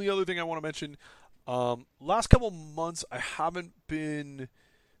only other thing I want to mention, last couple months I haven't been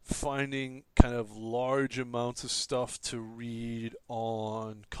finding kind of large amounts of stuff to read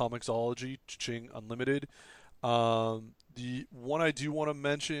on Comixology, Ching Unlimited. The one I do want to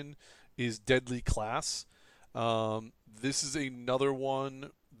mention is Deadly Class. This is another one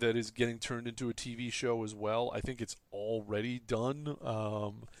that is getting turned into a TV show as well. I think it's already done.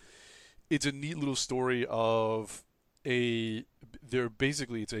 It's a neat little story of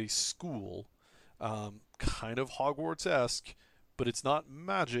it's a school, kind of Hogwarts-esque, but it's not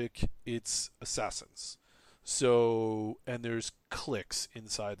magic, it's assassins. So, and there's cliques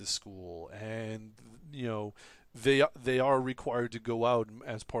inside the school, and they are required to go out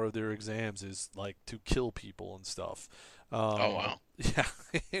as part of their exams is like to kill people and stuff. Oh wow! Yeah,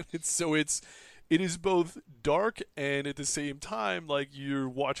 and it is both dark and at the same time like you're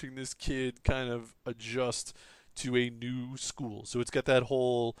watching this kid kind of adjust to a new school. So it's got that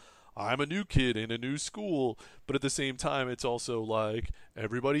whole I'm a new kid in a new school, but at the same time, it's also like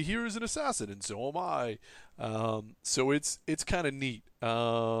everybody here is an assassin, and so am I. So it's kind of neat,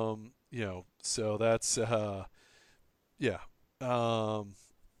 So that's yeah, and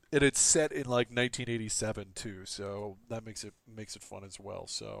it's set in like 1987 too, so that makes it fun as well.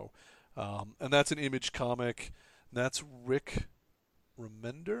 So, and that's an Image comic. And that's Rick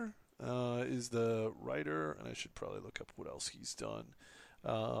Remender is the writer, and I should probably look up what else he's done.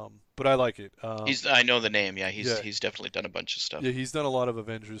 But I like it. I know the name. Yeah, he's definitely done a bunch of stuff. Yeah, he's done a lot of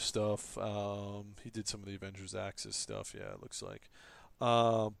Avengers stuff. He did some of the Avengers Axis stuff. Yeah, it looks like.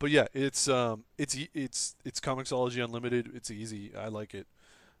 But yeah, it's Comixology Unlimited. It's easy. I like it.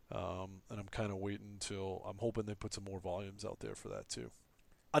 And I'm kind of waiting until I'm hoping they put some more volumes out there for that too.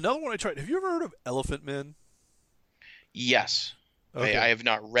 Another one I tried. Have you ever heard of Elephant Man? Yes. Okay. I have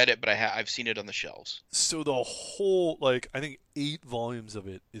not read it, but I've seen it on the shelves. So the whole, like, I think 8 volumes of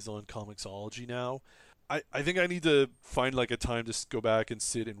it is on Comixology now. I think I need to find, like, a time to go back and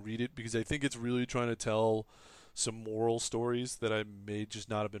sit and read it because I think it's really trying to tell some moral stories that I may just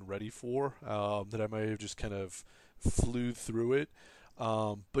not have been ready for, that I might have just kind of flew through it.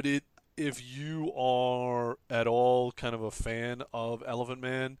 But if you are at all kind of a fan of Elephant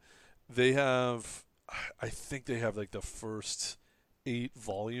Man, I think they have, like, the first 8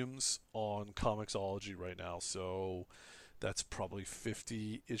 volumes on Comixology right now, so that's probably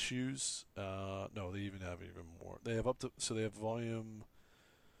 50 issues. No, they even have more. They have they have volume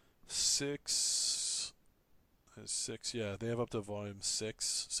 6. Yeah, they have up to volume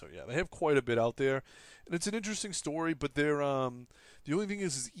 6. So yeah, they have quite a bit out there, and it's an interesting story. But they're the only thing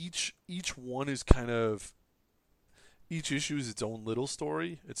is each one is kind of each issue is its own little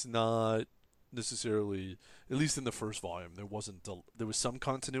story. It's not necessarily, at least in the first volume, there was some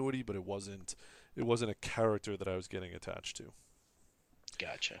continuity, but it wasn't a character that I was getting attached to.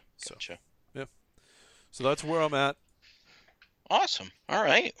 Gotcha. So, yeah. So that's where I'm at. Awesome. All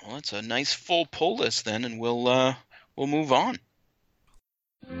right. Well, that's a nice full pull list then, and we'll move on.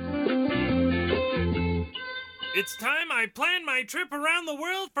 It's time I plan my trip around the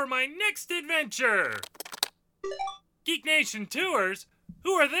world for my next adventure. Geek Nation Tours?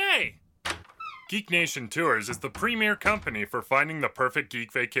 Who are they? Geek Nation Tours is the premier company for finding the perfect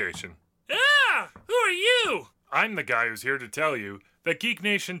geek vacation. Ah! Who are you? I'm the guy who's here to tell you that Geek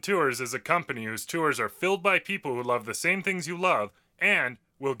Nation Tours is a company whose tours are filled by people who love the same things you love and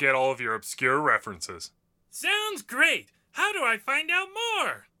will get all of your obscure references. Sounds great! How do I find out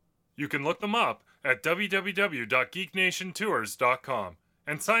more? You can look them up at www.geeknationtours.com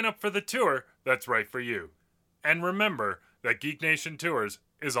and sign up for the tour that's right for you. And remember that Geek Nation Tours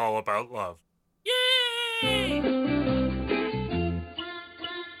is all about love. Yay!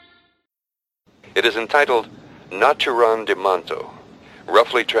 It is entitled Naturan de Manto,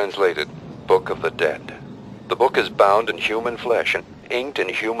 roughly translated, Book of the Dead. The book is bound in human flesh and inked in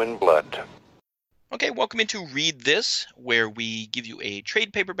human blood. Okay, welcome into Read This, where we give you a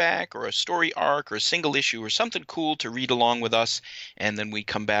trade paperback or a story arc or a single issue or something cool to read along with us, and then we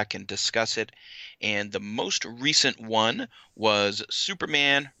come back and discuss it. And the most recent one was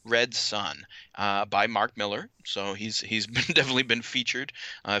Superman Red Sun by Mark Millar. So he's definitely been featured.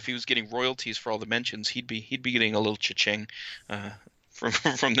 If he was getting royalties for all the mentions, he'd be getting a little cha-ching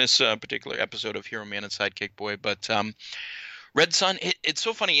from this particular episode of Hero Man and Sidekick Boy. But Red Sun, it's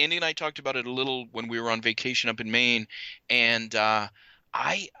so funny. Andy and I talked about it a little when we were on vacation up in Maine, and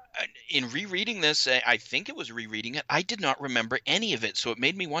in rereading this, I think it was rereading it, I did not remember any of it. So it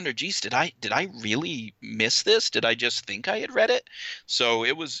made me wonder, geez, did I really miss this? Did I just think I had read it? So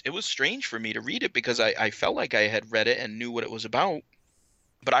it was strange for me to read it because I felt like I had read it and knew what it was about,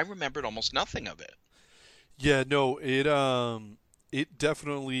 but I remembered almost nothing of it. Yeah, no, it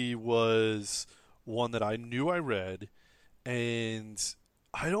definitely was one that I knew I read, and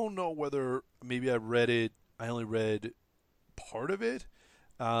I don't know whether maybe I only read part of it,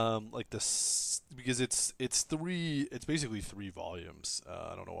 because it's basically 3 volumes.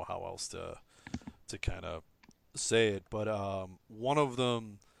 I don't know how else to kind of say it, but one of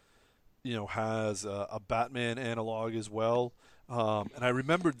them, has a Batman analog as well, and I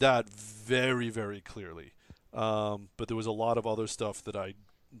remembered that very, very clearly. But there was a lot of other stuff that I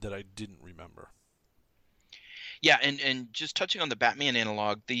didn't remember. Yeah, and just touching on the Batman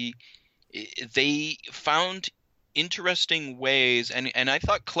analog, they found interesting ways, and I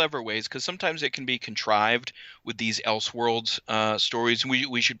thought clever ways, because sometimes it can be contrived with these Elseworlds stories. And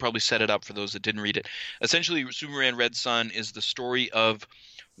we should probably set it up for those that didn't read it. Essentially, Superman Red Sun is the story of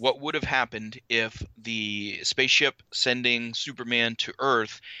what would have happened if the spaceship sending Superman to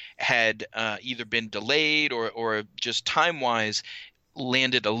Earth had either been delayed or just time-wise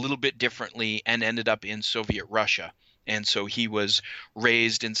landed a little bit differently and ended up in Soviet Russia. And so he was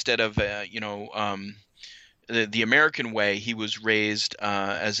raised, instead of the American way, he was raised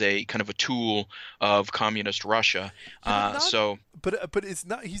as a kind of a tool of communist Russia. But it's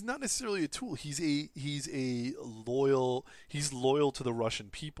not. He's not necessarily a tool. He's loyal to the Russian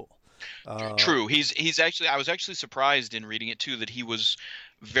people. True. He's actually. I was actually surprised in reading it too that he was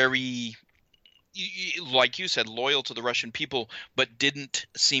very, like you said, loyal to the Russian people, but didn't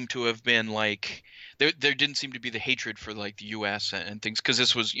seem to have been like there didn't seem to be the hatred for like the U.S. and things, because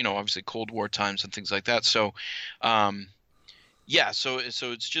this was obviously Cold War times and things like that. So, yeah, so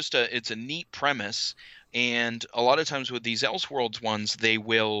it's just it's a neat premise, and a lot of times with these Elseworlds ones, they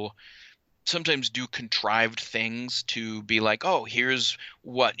will sometimes do contrived things to be like, oh, here's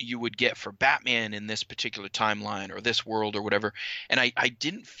what you would get for Batman in this particular timeline or this world or whatever. And I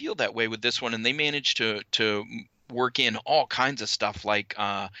didn't feel that way with this one, and they managed to work in all kinds of stuff like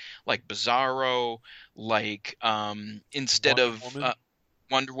Bizarro, like instead of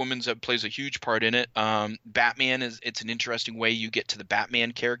Wonder Woman's plays a huge part in it. Batman it's an interesting way you get to the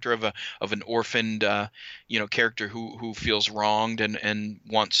Batman character of an orphaned character who feels wronged and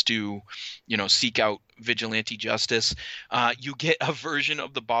wants to seek out vigilante justice. You get a version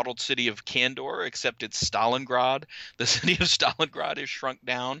of the bottled city of Kandor, except it's Stalingrad. The city of Stalingrad is shrunk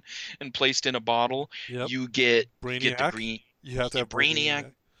down and placed in a bottle. Yep. You get Brainiac. the green. You have to have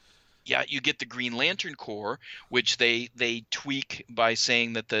Brainiac. Yeah, you get the Green Lantern Corps, which they tweak by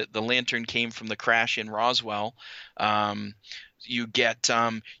saying that the lantern came from the crash in Roswell. You get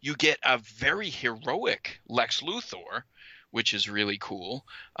a very heroic Lex Luthor, which is really cool.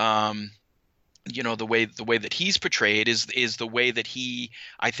 The way that he's portrayed is the way that he,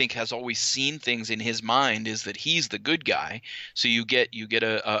 I think, has always seen things in his mind, is that he's the good guy. So you get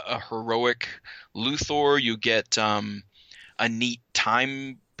a heroic Luthor. You get a neat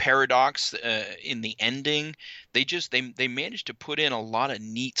time paradox in the ending. They managed to put in a lot of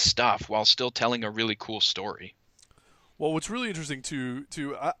neat stuff while still telling a really cool story. Well, what's really interesting too,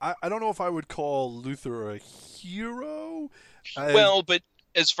 I don't know if I would call Luthor a hero. But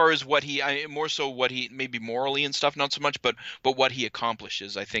as far as what he, more so what he maybe morally and stuff, not so much, but what he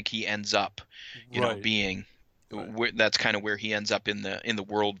accomplishes, I think he ends up, being. Right. That's kind of where he ends up in the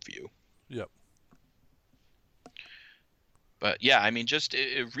worldview. Yep. But yeah, I mean, just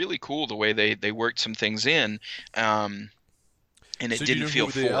really cool the way they worked some things in, and it didn't feel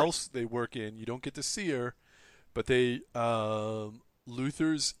forced. Else they work in. You don't get to see her, but they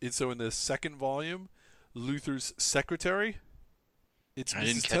Luthor's. So in the second volume, Luthor's secretary, it's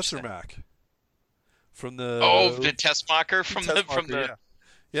Mrs. Tessermack from the the Tessmacher from the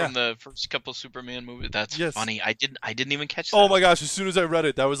Yeah. From the first couple Superman movies. That's funny. I didn't even catch that. Oh my gosh, as soon as I read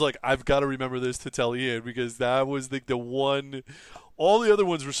it, that was like, I've got to remember this to tell Ian, because that was the one all the other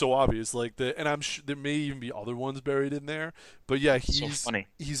ones were so obvious, like and I'm sure there may even be other ones buried in there. But yeah, So funny.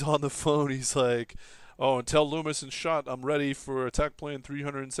 he's on the phone. He's like, "Oh, and tell Loomis and Schott I'm ready for attack plan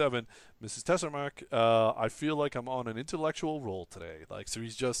 307, Mrs. Tessermack. I feel like I'm on an intellectual roll today." Like, so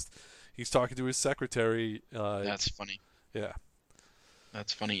he's talking to his secretary. That's funny. Yeah.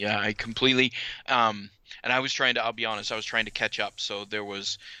 That's funny. Yeah, I completely. And I'll be honest, I was trying to catch up. So there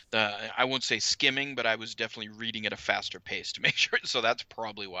was I won't say skimming, but I was definitely reading at a faster pace to make sure. So that's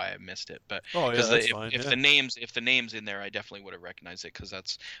probably why I missed it. But Oh yeah, that's fine. if the name's in there, I definitely would have recognized it because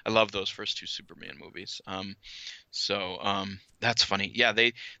I love those first two Superman movies. That's funny. Yeah,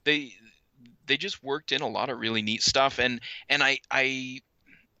 they just worked in a lot of really neat stuff, and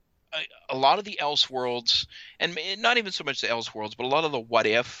a lot of the Elseworlds, and not even so much the Elseworlds, but a lot of the What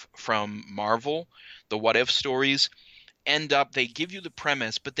If from Marvel, the What If stories, they give you the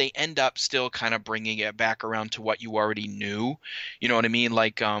premise, but they end up still kind of bringing it back around to what you already knew. You know what I mean?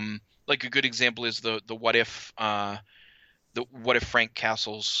 Like a good example is the What If Frank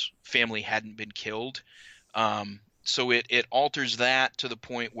Castle's family hadn't been killed. So it alters that to the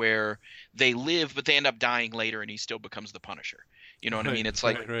point where they live, but they end up dying later, and he still becomes the Punisher. You know what I mean? It's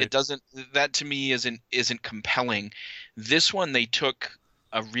like right. It doesn't. That to me isn't compelling. This one, they took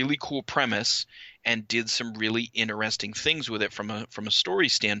a really cool premise and did some really interesting things with it from a story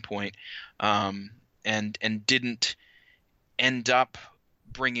standpoint, and didn't end up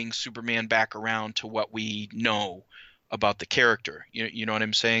bringing Superman back around to what we know about the character. You know what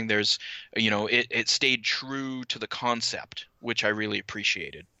I'm saying? There's, it stayed true to the concept, which I really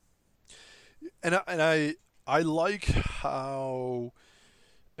appreciated. And I like how,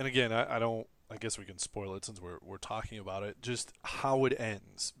 and again, I guess we can spoil it since we're talking about it, just how it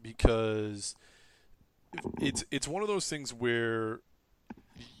ends, because it's one of those things where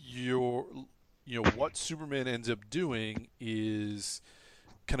what Superman ends up doing is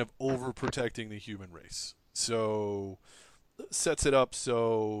kind of overprotecting the human race. So sets it up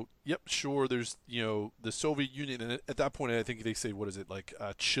so, yep, sure, there's, the Soviet Union, and at that point I think they say, what is it, like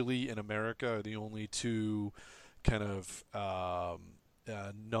Chile and America are the only two kind of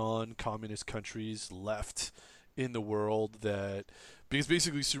non-communist countries left in the world, because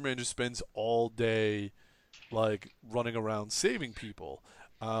basically Superman just spends all day like running around saving people,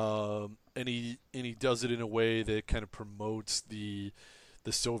 and he does it in a way that kind of promotes the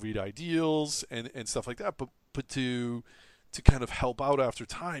Soviet ideals and stuff like that, but to kind of help out after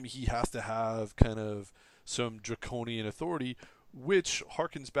time, he has to have kind of some draconian authority, which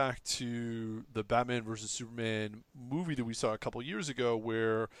harkens back to the Batman versus Superman movie that we saw a couple years ago,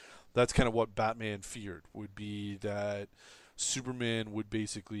 where that's kind of what Batman feared, would be that Superman would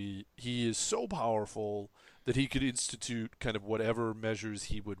basically, he is so powerful that he could institute kind of whatever measures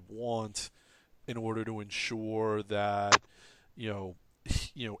he would want in order to ensure that,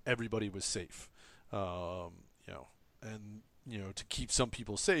 everybody was safe. And to keep some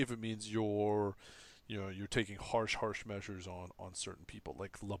people safe, it means you're taking harsh measures on certain people,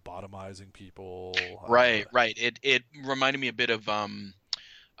 like lobotomizing people. Right. It reminded me a bit of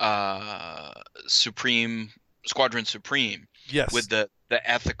Squadron Supreme. Yes. With the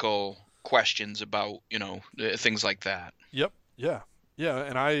ethical questions about things like that. Yep. Yeah.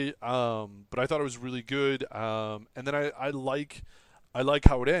 And but I thought it was really good. And then I like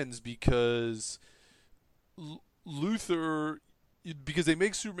how it ends, because Luthor, because they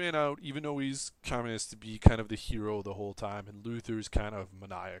make Superman out, even though he's communist, to be kind of the hero the whole time, and Luthor's kind of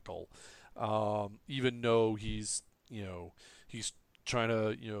maniacal, even though he's trying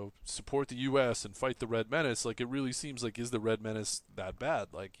to support the U.S. and fight the Red Menace. Like, it really seems like, is the Red Menace that bad?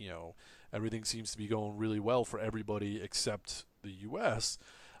 Like, everything seems to be going really well for everybody except the U.S.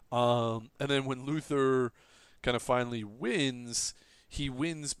 And then when Luthor kind of finally wins, he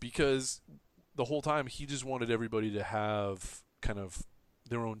wins because the whole time he just wanted everybody to have kind of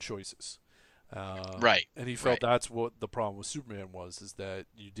their own choices. Right. And he felt that's what the problem with Superman was, is that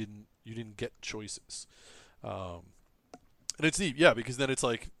you didn't get choices. And it's neat, yeah, because then it's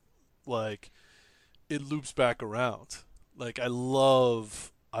like it loops back around. Like, I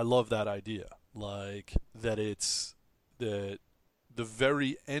love that idea. Like, that it's that the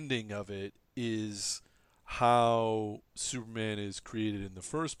very ending of it is how Superman is created in the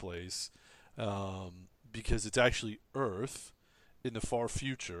first place, because it's actually Earth in the far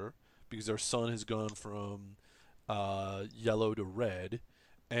future, because our sun has gone from yellow to red,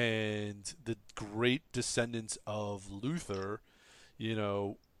 and the great descendants of Luthor,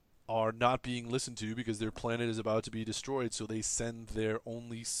 are not being listened to because their planet is about to be destroyed, so they send their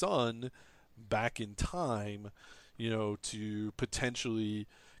only son back in time, to potentially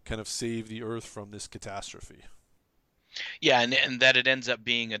kind of save the Earth from this catastrophe. Yeah, and that it ends up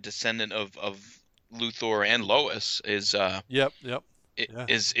being a descendant of Luthor and Lois is Yep. Yeah.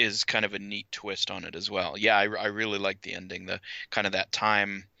 is kind of a neat twist on it as well. Yeah, I really like the ending, the kind of that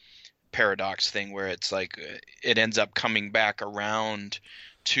time paradox thing where it's like it ends up coming back around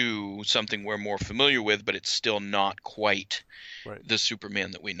to something we're more familiar with, but it's still not quite Right. the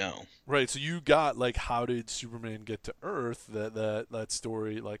Superman that we know. Right. So you got like, how did Superman get to Earth? That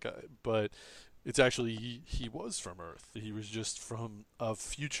story, like, but it's actually he was from Earth. He was just from a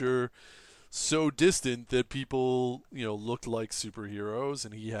future so distant that people, looked like superheroes,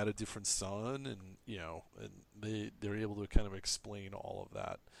 and he had a different son, and and they're able to kind of explain all of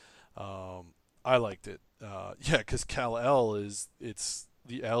that. I liked it. Yeah, because Kal-El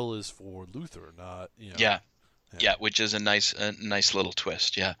the L is for Luthor, not Yeah, which is a nice little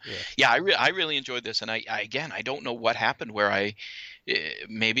twist. Yeah. I really enjoyed this, and I don't know what happened where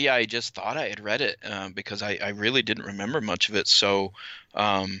maybe I just thought I had read it because I really didn't remember much of it. So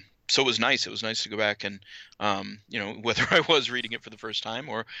so it was nice. It was nice to go back and whether I was reading it for the first time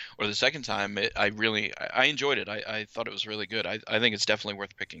or the second time, I enjoyed it. I thought it was really good. I think it's definitely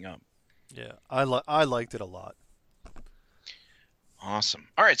worth picking up. Yeah, I liked it a lot. Awesome.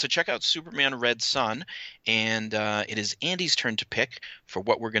 All right, so check out Superman Red Sun, and it is Andy's turn to pick for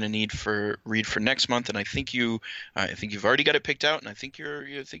what we're going to need for read for next month. And I think you've already got it picked out, and I think you're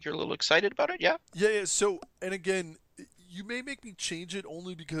a little excited about it. Yeah. Yeah. So, and again, you may make me change it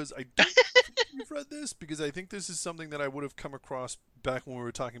only because I don't think you've read this, because I think this is something that I would have come across back when we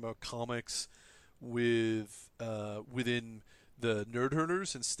were talking about comics with within the Nerd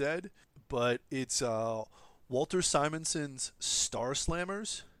Herders instead. But it's Walter Simonson's Star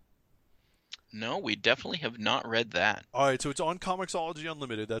Slammers. No, we definitely have not read that. All right, so it's on Comixology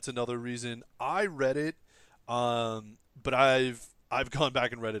Unlimited. That's another reason I read it, but I've gone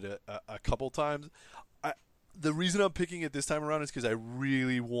back and read it a couple times. The reason I'm picking it this time around is because I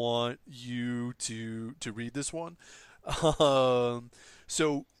really want you to read this one.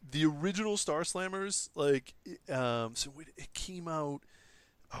 So the original Star Slammers, so it came out.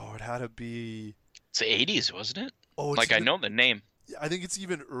 Oh, it had to be. It's the 80s, wasn't it? Oh, I know the name. I think it's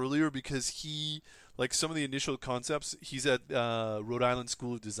even earlier because some of the initial concepts, he's at Rhode Island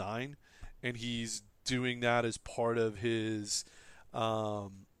School of Design, and he's doing that as part of his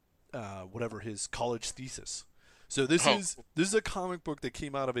his college thesis. So this is a comic book that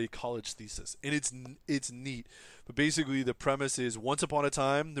came out of a college thesis, and it's neat. But basically, the premise is: once upon a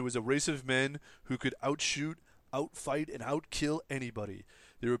time, there was a race of men who could outshoot, outfight, and outkill anybody.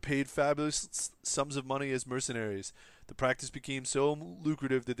 They were paid fabulous sums of money as mercenaries. The practice became so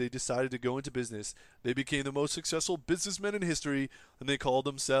lucrative that they decided to go into business. They became the most successful businessmen in history, and they called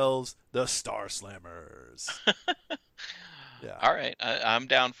themselves the Star Slammers. Yeah. All right, I'm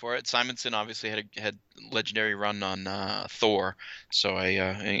down for it. Simonson obviously had legendary run on Thor, so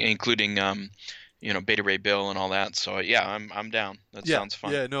including Beta Ray Bill and all that. So yeah, I'm down. That sounds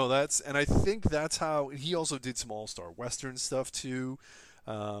fun. Yeah, no, and I think that's how he also did some All-Star Western stuff too.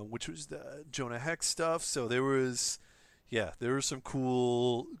 Which was the Jonah Hex stuff. So there was some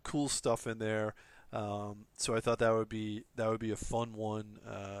cool stuff in there. So I thought that would be a fun one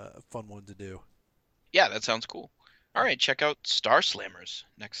to do. Yeah, that sounds cool. All right, check out Star Slammers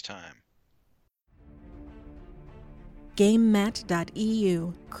next time.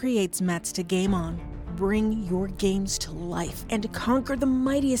 GameMat.eu creates mats to game on. Bring your games to life and conquer the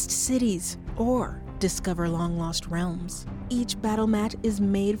mightiest cities, or discover long-lost realms. Each battle mat is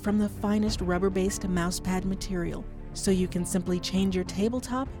made from the finest rubber-based mousepad material, so you can simply change your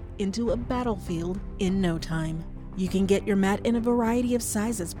tabletop into a battlefield in no time. You can get your mat in a variety of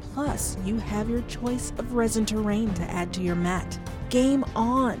sizes, plus you have your choice of resin terrain to add to your mat. Game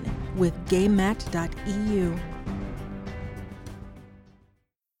on with GameMat.eu.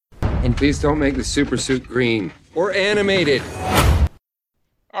 And please don't make the super suit green or animated.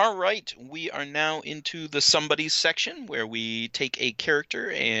 All right, we are now into the Somebodies section where we take a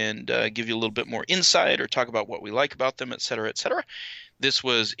character and give you a little bit more insight or talk about what we like about them, etc., etc. This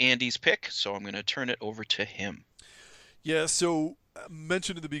was Andy's pick, so I'm going to turn it over to him. Yeah, so I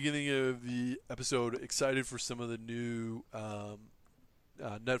mentioned at the beginning of the episode, excited for some of the new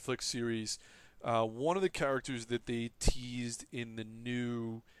Netflix series. One of the characters that they teased in the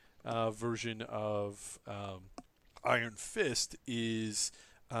new version of Iron Fist is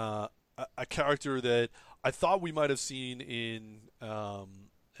a character that I thought we might have seen in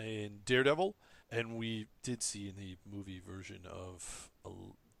Daredevil, and we did see in the movie version of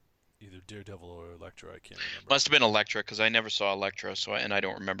either Daredevil or Elektra. I can't remember. Must have been Elektra because I never saw Elektra, and I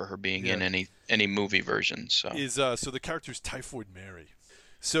don't remember her being in any movie version. So so the character is Typhoid Mary.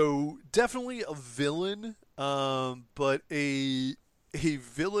 So definitely a villain, but a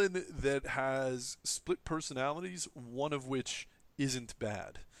villain that has split personalities, one of which isn't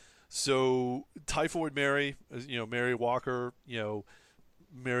bad. So Typhoid Mary, Mary Walker,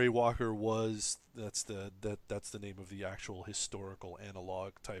 Mary Walker was that's the name of the actual historical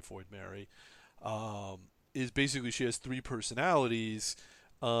analog. Typhoid Mary is basically, she has three personalities,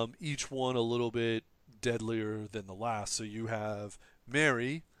 each one a little bit deadlier than the last. So you have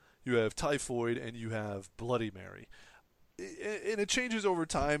Mary, you have Typhoid, and you have Bloody Mary. And it changes over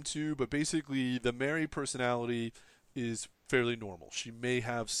time too, but basically the Mary personality is fairly normal. She may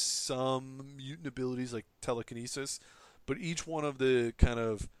have some mutant abilities like telekinesis, but each one of the kind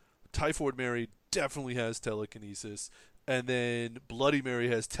of Typhoid Mary definitely has telekinesis, and then Bloody Mary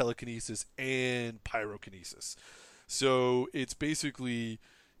has telekinesis and pyrokinesis. So it's basically,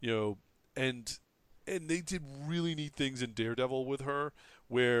 and they did really neat things in Daredevil with her,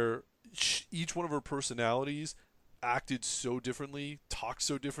 where each one of her personalities acted so differently, talked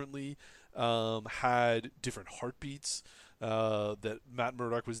so differently, had different heartbeats, that Matt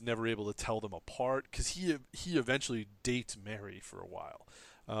Murdock was never able to tell them apart, because he eventually dates Mary for a while.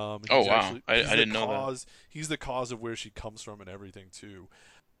 Oh wow! I didn't know that. He's the cause of where she comes from and everything too.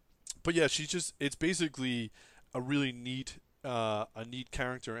 But yeah, it's basically a really neat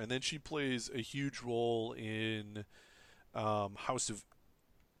character, and then she plays a huge role in House of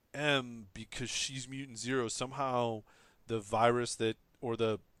M, because she's Mutant Zero. Somehow the virus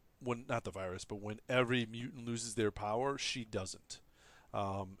not the virus, but when every mutant loses their power, she doesn't.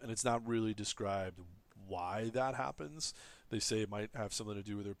 And it's not really described why that happens. They say it might have something to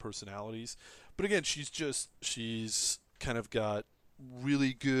do with her personalities. But again, she's kind of got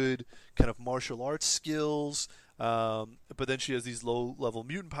really good kind of martial arts skills, but then she has these low-level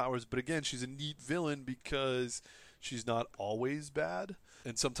mutant powers. But again, she's a neat villain because she's not always bad,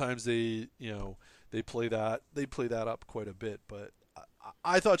 and sometimes they play that up quite a bit. But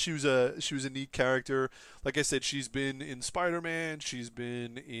I thought she was a neat character. Like I said, she's been in Spider-Man, she's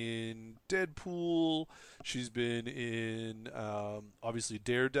been in Deadpool, she's been in obviously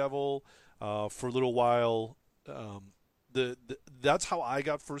Daredevil for a little while. That's how I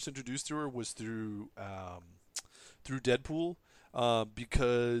got first introduced to her, was through Deadpool,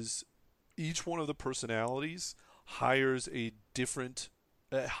 because each one of the personalities hires a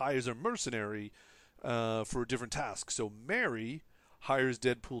mercenary for a different task. So Mary hires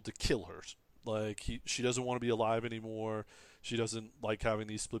Deadpool to kill her. She doesn't want to be alive anymore. She doesn't like having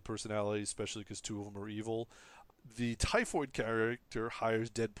these split personalities, especially because two of them are evil. The Typhoid character hires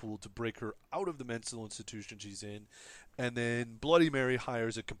Deadpool to break her out of the mental institution she's in, and then Bloody Mary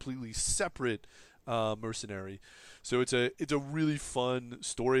hires a completely separate mercenary. So it's a really fun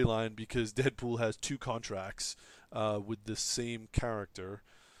storyline, because Deadpool has two contracts with the same character,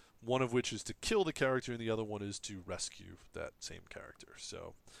 one of which is to kill the character and the other one is to rescue that same character.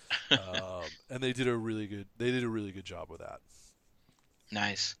 So and they did a really good job with that.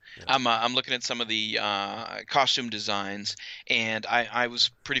 Nice. Yeah. I'm looking at some of the costume designs, and I was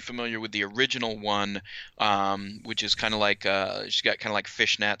pretty familiar with the original one, which is kind of like she's got kind of like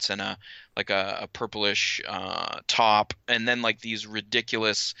fishnets and a purplish top, and then like these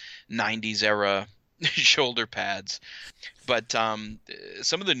ridiculous 90s era shoulder pads. But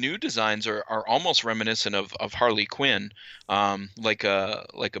some of the new designs are almost reminiscent of Harley Quinn, like a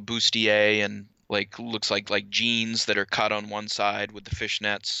bustier, and looks like jeans that are cut on one side with the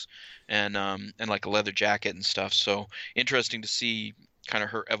fishnets, and like a leather jacket and stuff. So interesting to see kind of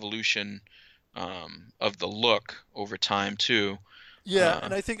her evolution of the look over time too. Yeah,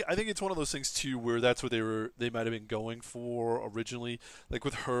 and I think it's one of those things too, where that's what they might have been going for originally. Like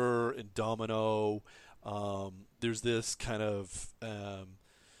with her and Domino, there's this kind of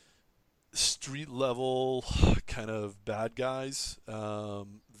street level kind of bad guys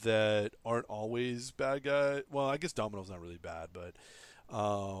that aren't always bad guys. Well, I guess Domino's not really bad, but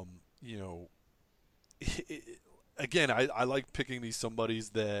again, I like picking these somebodies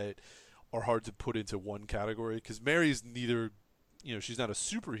that are hard to put into one category, because Mary's neither. She's not a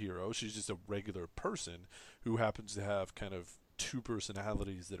superhero. She's just a regular person who happens to have kind of two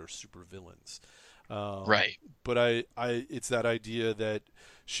personalities that are super villains. Right. But it's that idea that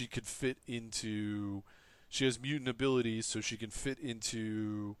she could fit into. She has mutant abilities, so she can fit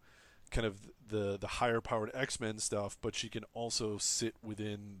into kind of the higher powered X-Men stuff, but she can also sit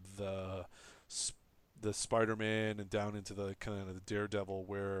within the Spider-Man and down into the kind of the Daredevil,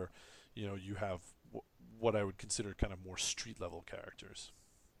 where you have what I would consider kind of more street level characters.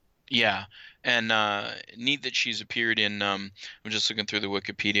 Yeah, and neat that she's appeared in. I'm just looking through the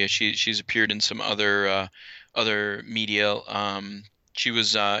Wikipedia. She's appeared in some other media. She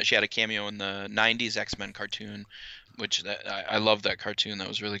had a cameo in the '90s X-Men cartoon, which I love that cartoon. That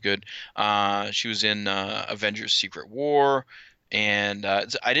was really good. She was in Avengers: Secret War, and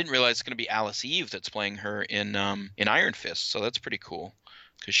I didn't realize it's going to be Alice Eve that's playing her in Iron Fist. So that's pretty cool,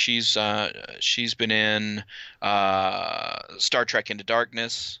 because she's been in Star Trek Into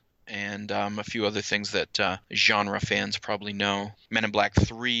Darkness and a few other things that genre fans probably know. Men in Black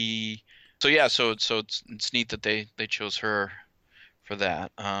 3. So yeah, so it's neat that they chose her for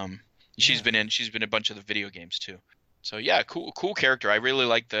that. She's been in a bunch of the video games too. So yeah, cool character. I really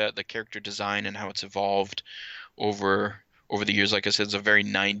like the character design and how it's evolved over the years. Like I said, it's a very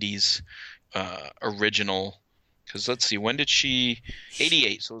 90s original. Because let's see, when did she?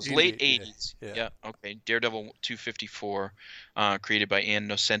 88, so it was late 80s. Yeah. Okay. Daredevil 254, created by Ann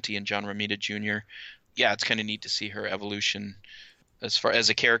Nocenti and John Romita Jr. Yeah, it's kind of neat to see her evolution as far as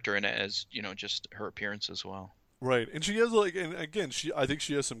a character and as just her appearance as well. Right, and she has and again, I think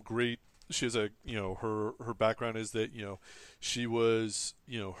she has some great. She has her background is that she was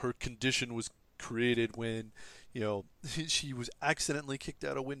her condition was created when she was accidentally kicked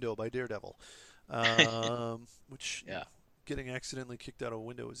out a window by Daredevil, which getting accidentally kicked out a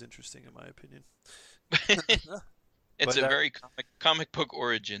window is interesting in my opinion. It's a very comic book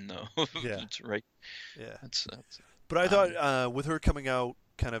origin though. Yeah, that's right. Yeah, that's but I thought with her coming out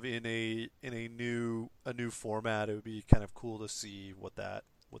kind of in a new format, it would be kind of cool to see what that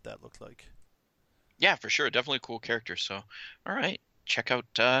looked like. Yeah, for sure. Definitely a cool character. So, all right, check out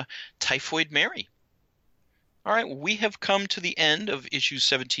Typhoid Mary. All right, we have come to the end of issue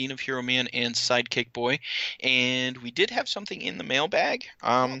 17 of Hero Man and Sidekick Boy, and we did have something in the mailbag.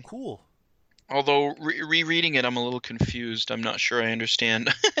 Cool. Although rereading it, I'm a little confused. I'm not sure I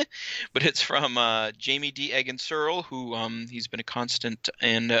understand. But it's from Jamie D. Egan Searle, who he's been a constant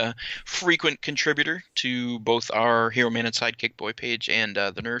and frequent contributor to both our Hero Man and Sidekick Boy page and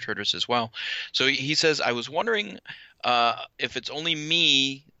the Nerd Herders as well. So he says, I was wondering if it's only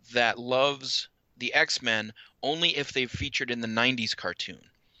me that loves the X-Men only if they've featured in the 90s cartoon.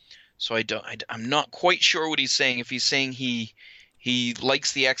 So I'm not quite sure what he's saying. If he's saying he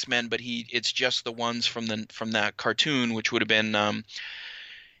likes the X-Men, but it's just the ones from that cartoon, which would have been a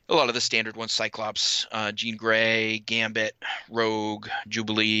lot of the standard ones: Cyclops, Jean Grey, Gambit, Rogue,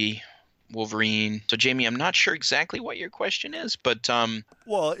 Jubilee, Wolverine. So Jamie, I'm not sure exactly what your question is, but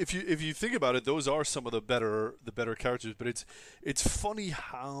well, if you think about it, those are some of the better characters. But it's funny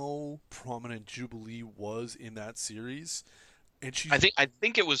how prominent Jubilee was in that series. And I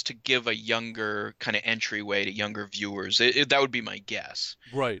think it was to give a younger kind of entryway to younger viewers. That would be my guess.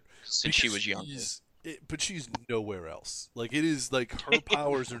 Right. Since she was younger. But she's nowhere else. Like, it is like her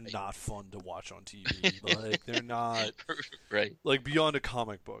powers are not fun to watch on TV. Like, they're not. Right. Like, beyond a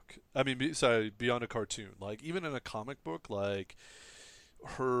comic book. I mean, beyond a cartoon. Like, even in a comic book, like,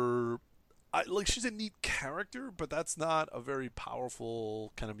 she's a neat character, but that's not a very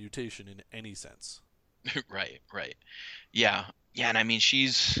powerful kind of mutation in any sense. Right. Yeah, and I mean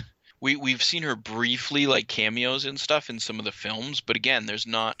we've seen her briefly like cameos and stuff in some of the films, but again,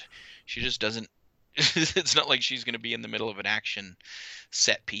 she just doesn't it's not like she's going to be in the middle of an action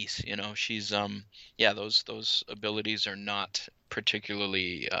set piece, She's those abilities are not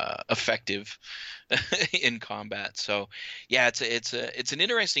particularly effective in combat. So, yeah, it's an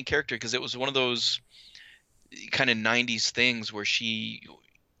interesting character because it was one of those kind of 90s things where she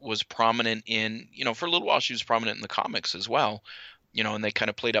was prominent in, for a little while she was prominent in the comics as well, and they kind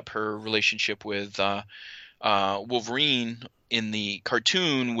of played up her relationship with Wolverine in the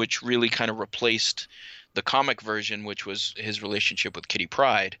cartoon, which really kind of replaced the comic version, which was his relationship with Kitty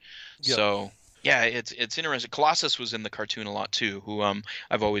Pryde. Yep. So yeah, it's interesting. Colossus was in the cartoon a lot too, who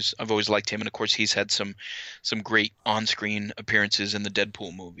I've always liked him, and of course he's had some great on-screen appearances in the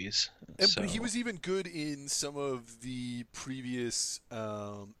Deadpool movies. But he was even good in some of the previous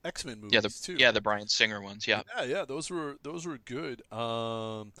X-Men movies too. Yeah, the Bryan Singer ones. Yeah, those were good.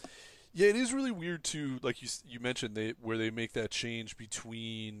 Yeah, it is really weird too, like you mentioned, where they make that change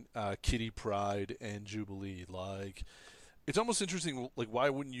between Kitty Pryde and Jubilee. Like, it's almost interesting. Like, why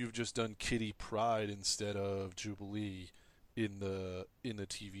wouldn't you have just done Kitty Pryde instead of Jubilee in the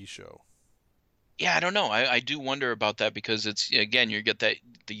TV show? Yeah, I don't know. I do wonder about that because it's, again, you get the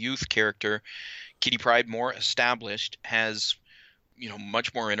youth character. Kitty Pryde, more established, has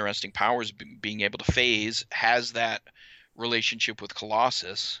much more interesting powers, being able to phase, has that relationship with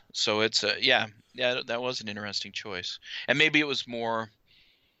Colossus. So it's that was an interesting choice. And maybe it was more,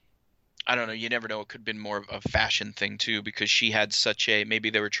 I don't know, you never know, it could have been more of a fashion thing too, because she had maybe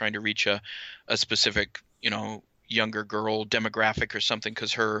they were trying to reach a specific, younger girl demographic or something,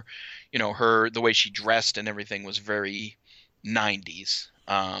 because her the way she dressed and everything was very '90s.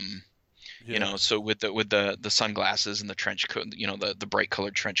 You know, so with the sunglasses and the trench coat, you know, the bright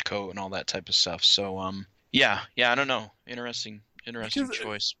colored trench coat and all that type of stuff. So yeah, I don't know. Interesting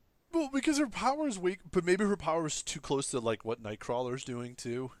choice. Well, because her power is weak, but maybe her power is too close to like what Nightcrawler's doing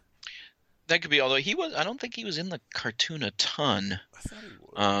too. That could be. Although I don't think he was in the cartoon a ton. I thought he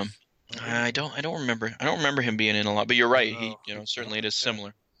was. I don't remember. I don't remember him being in a lot. But you're right. He, you know, certainly it is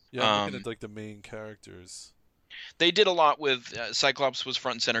similar. Yeah, I'm looking at like the main characters. They did a lot with Cyclops was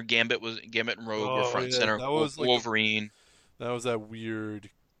front and center. Gambit and Rogue were front and center. That was Wolverine. That was that weird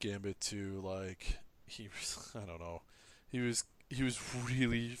Gambit too. Like he was, I don't know. He was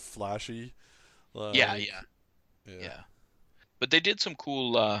really flashy. Like, yeah. But they did some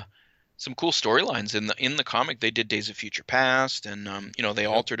cool storylines in the comic. They did Days of Future Past, and you know, they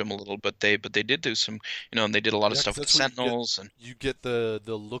altered them a little, but they did do some, you know, and they did a lot of stuff with Sentinels. You get the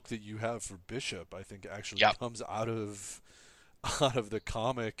look that you have for Bishop. I think actually comes out of the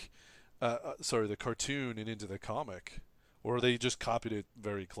comic, the cartoon and into the comic, or they just copied it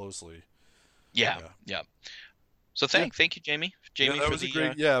very closely. Yeah. So thank you, Jamie. That was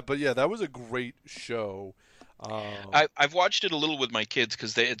that was a great show. I've watched it a little with my kids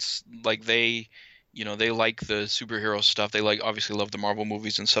because it's like they like the superhero stuff. They obviously love the Marvel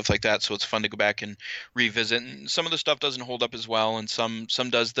movies and stuff like that. So it's fun to go back and revisit. And some of the stuff doesn't hold up as well, and some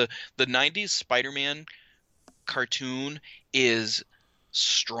does. The '90s Spider-Man cartoon is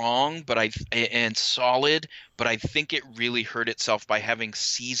strong, and solid, but I think it really hurt itself by having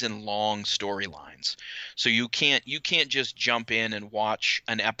season-long storylines. So you can't just jump in and watch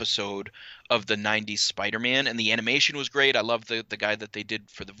an episode of the '90s Spider-Man. And the animation was great. I love the guy that they did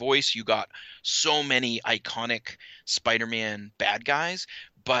for the voice. You got so many iconic Spider-Man bad guys,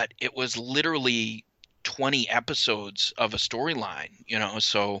 but it was literally 20 episodes of a storyline, you know.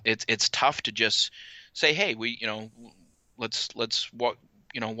 So it's tough to just say, hey, let's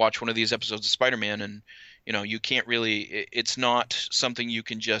watch one of these episodes of Spider-Man, and you know, you can't really. It's not something you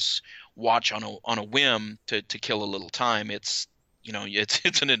can just watch on a whim to kill a little time. It's, you know,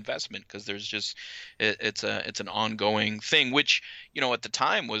 it's an investment, because there's just it's an ongoing thing, which, you know, at the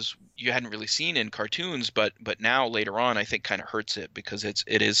time was you hadn't really seen in cartoons, but now later on I think kind of hurts it, because it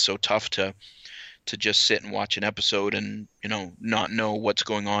is so tough to just sit and watch an episode and, you know, not know what's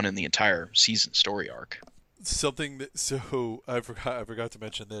going on in the entire season story arc. I forgot to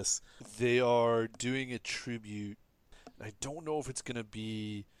mention this. They are doing a tribute. I don't know if it's gonna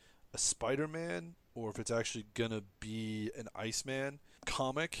be a Spider-Man or if it's actually gonna be an Iceman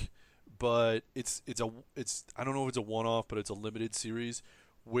comic, but it's I don't know if it's a one-off, but it's a limited series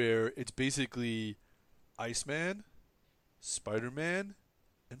where it's basically Iceman, Spider-Man,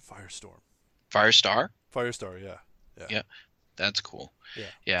 and Firestorm. Firestar, yeah. That's cool.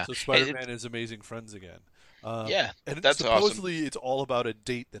 Yeah. So Spider-Man is Amazing Friends again. And that's supposedly awesome. It's all about a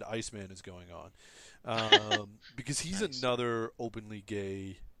date that Iceman is going on, because he's another openly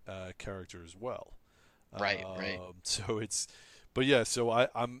gay character as well. Right. So it's, but yeah. So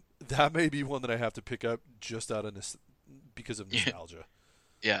I'm that may be one that I have to pick up just out of because of nostalgia.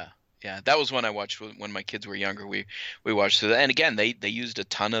 Yeah. That was one I watched when my kids were younger. We watched it, and again, they used a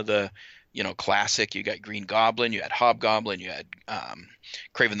ton of the, you know, classic. You got Green Goblin, you had Hobgoblin, you had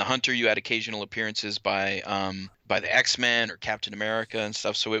Kraven the Hunter, you had occasional appearances by the X-Men or Captain America and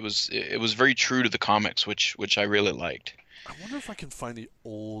stuff. So it was very true to the comics, which I really liked. I wonder if I can find the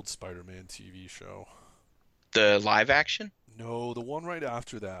old Spider-Man TV show. The live action? No, the one right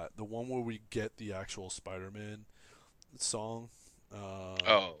after that. The one where we get the actual Spider-Man song.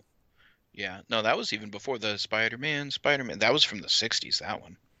 Yeah. No, that was even before the Spider-Man. That was from the 60s, that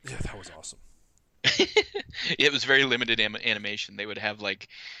one. Yeah, that was awesome. It was very limited animation. They would have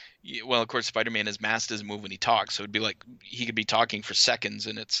of course, Spider-Man, his mask doesn't move when he talks, so it'd be like he could be talking for seconds,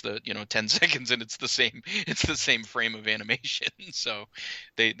 and it's 10 seconds, and it's the same frame of animation. So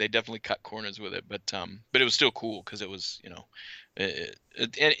they definitely cut corners with it, but it was still cool, because it was, you know,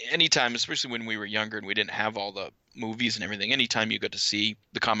 anytime, especially when we were younger and we didn't have all the movies and everything, anytime you got to see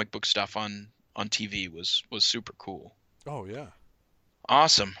the comic book stuff on TV was super cool. Oh yeah.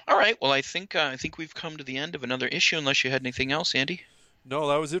 Awesome. All right. Well, I think we've come to the end of another issue, unless you had anything else, Andy. No,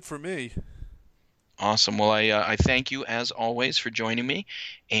 that was it for me. Awesome. Well, I thank you as always for joining me,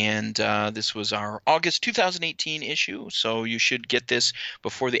 and this was our August 2018 issue. So you should get this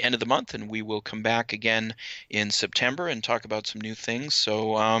before the end of the month, and we will come back again in September and talk about some new things.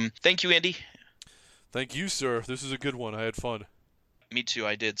 So thank you, Andy. Thank you, sir. This is a good one. I had fun. Me too.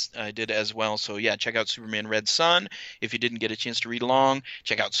 I did as well. So yeah, check out Superman Red Sun if you didn't get a chance to read along.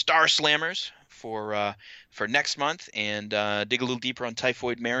 Check out Star Slammers for next month, and dig a little deeper on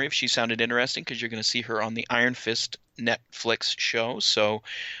Typhoid Mary if she sounded interesting, because you're going to see her on the Iron Fist Netflix show. So,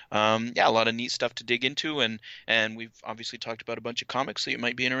 yeah, a lot of neat stuff to dig into, and we've obviously talked about a bunch of comics that you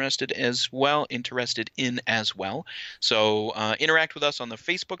might be interested in as well. So, interact with us on the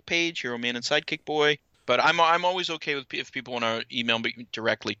Facebook page, Hero Man and Sidekick Boy. But I'm always okay with if people want to email me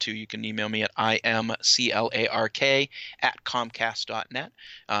directly too. You can email me at imclark@comcast.net.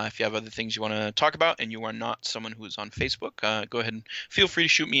 If you have other things you want to talk about and you are not someone who is on Facebook, go ahead and feel free to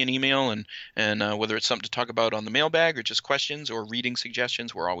shoot me an email. And whether it's something to talk about on the mailbag or just questions or reading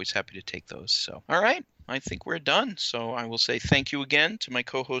suggestions, we're always happy to take those. So, all right, I think we're done. So I will say thank you again to my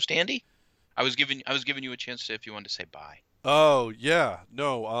co-host Andy. I was giving you a chance if you wanted to say bye. Oh, yeah.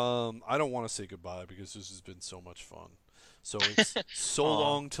 No, I don't want to say goodbye because this has been so much fun. So it's so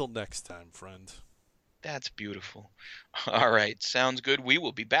long till next time, friend. That's beautiful. All right, sounds good. We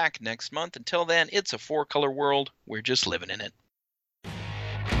will be back next month. Until then, it's a 4-color world. We're just living in it.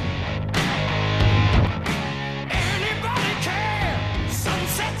 Anybody care?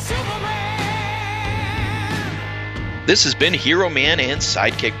 Sunset Superman! This has been Hero Man and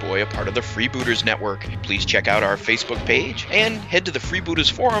Sidekick Boy, a part of the Freebooters Network. Please check out our Facebook page and head to the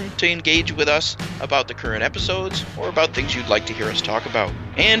Freebooters Forum to engage with us about the current episodes or about things you'd like to hear us talk about.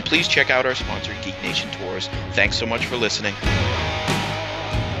 And please check out our sponsor, Geek Nation Tours. Thanks so much for listening.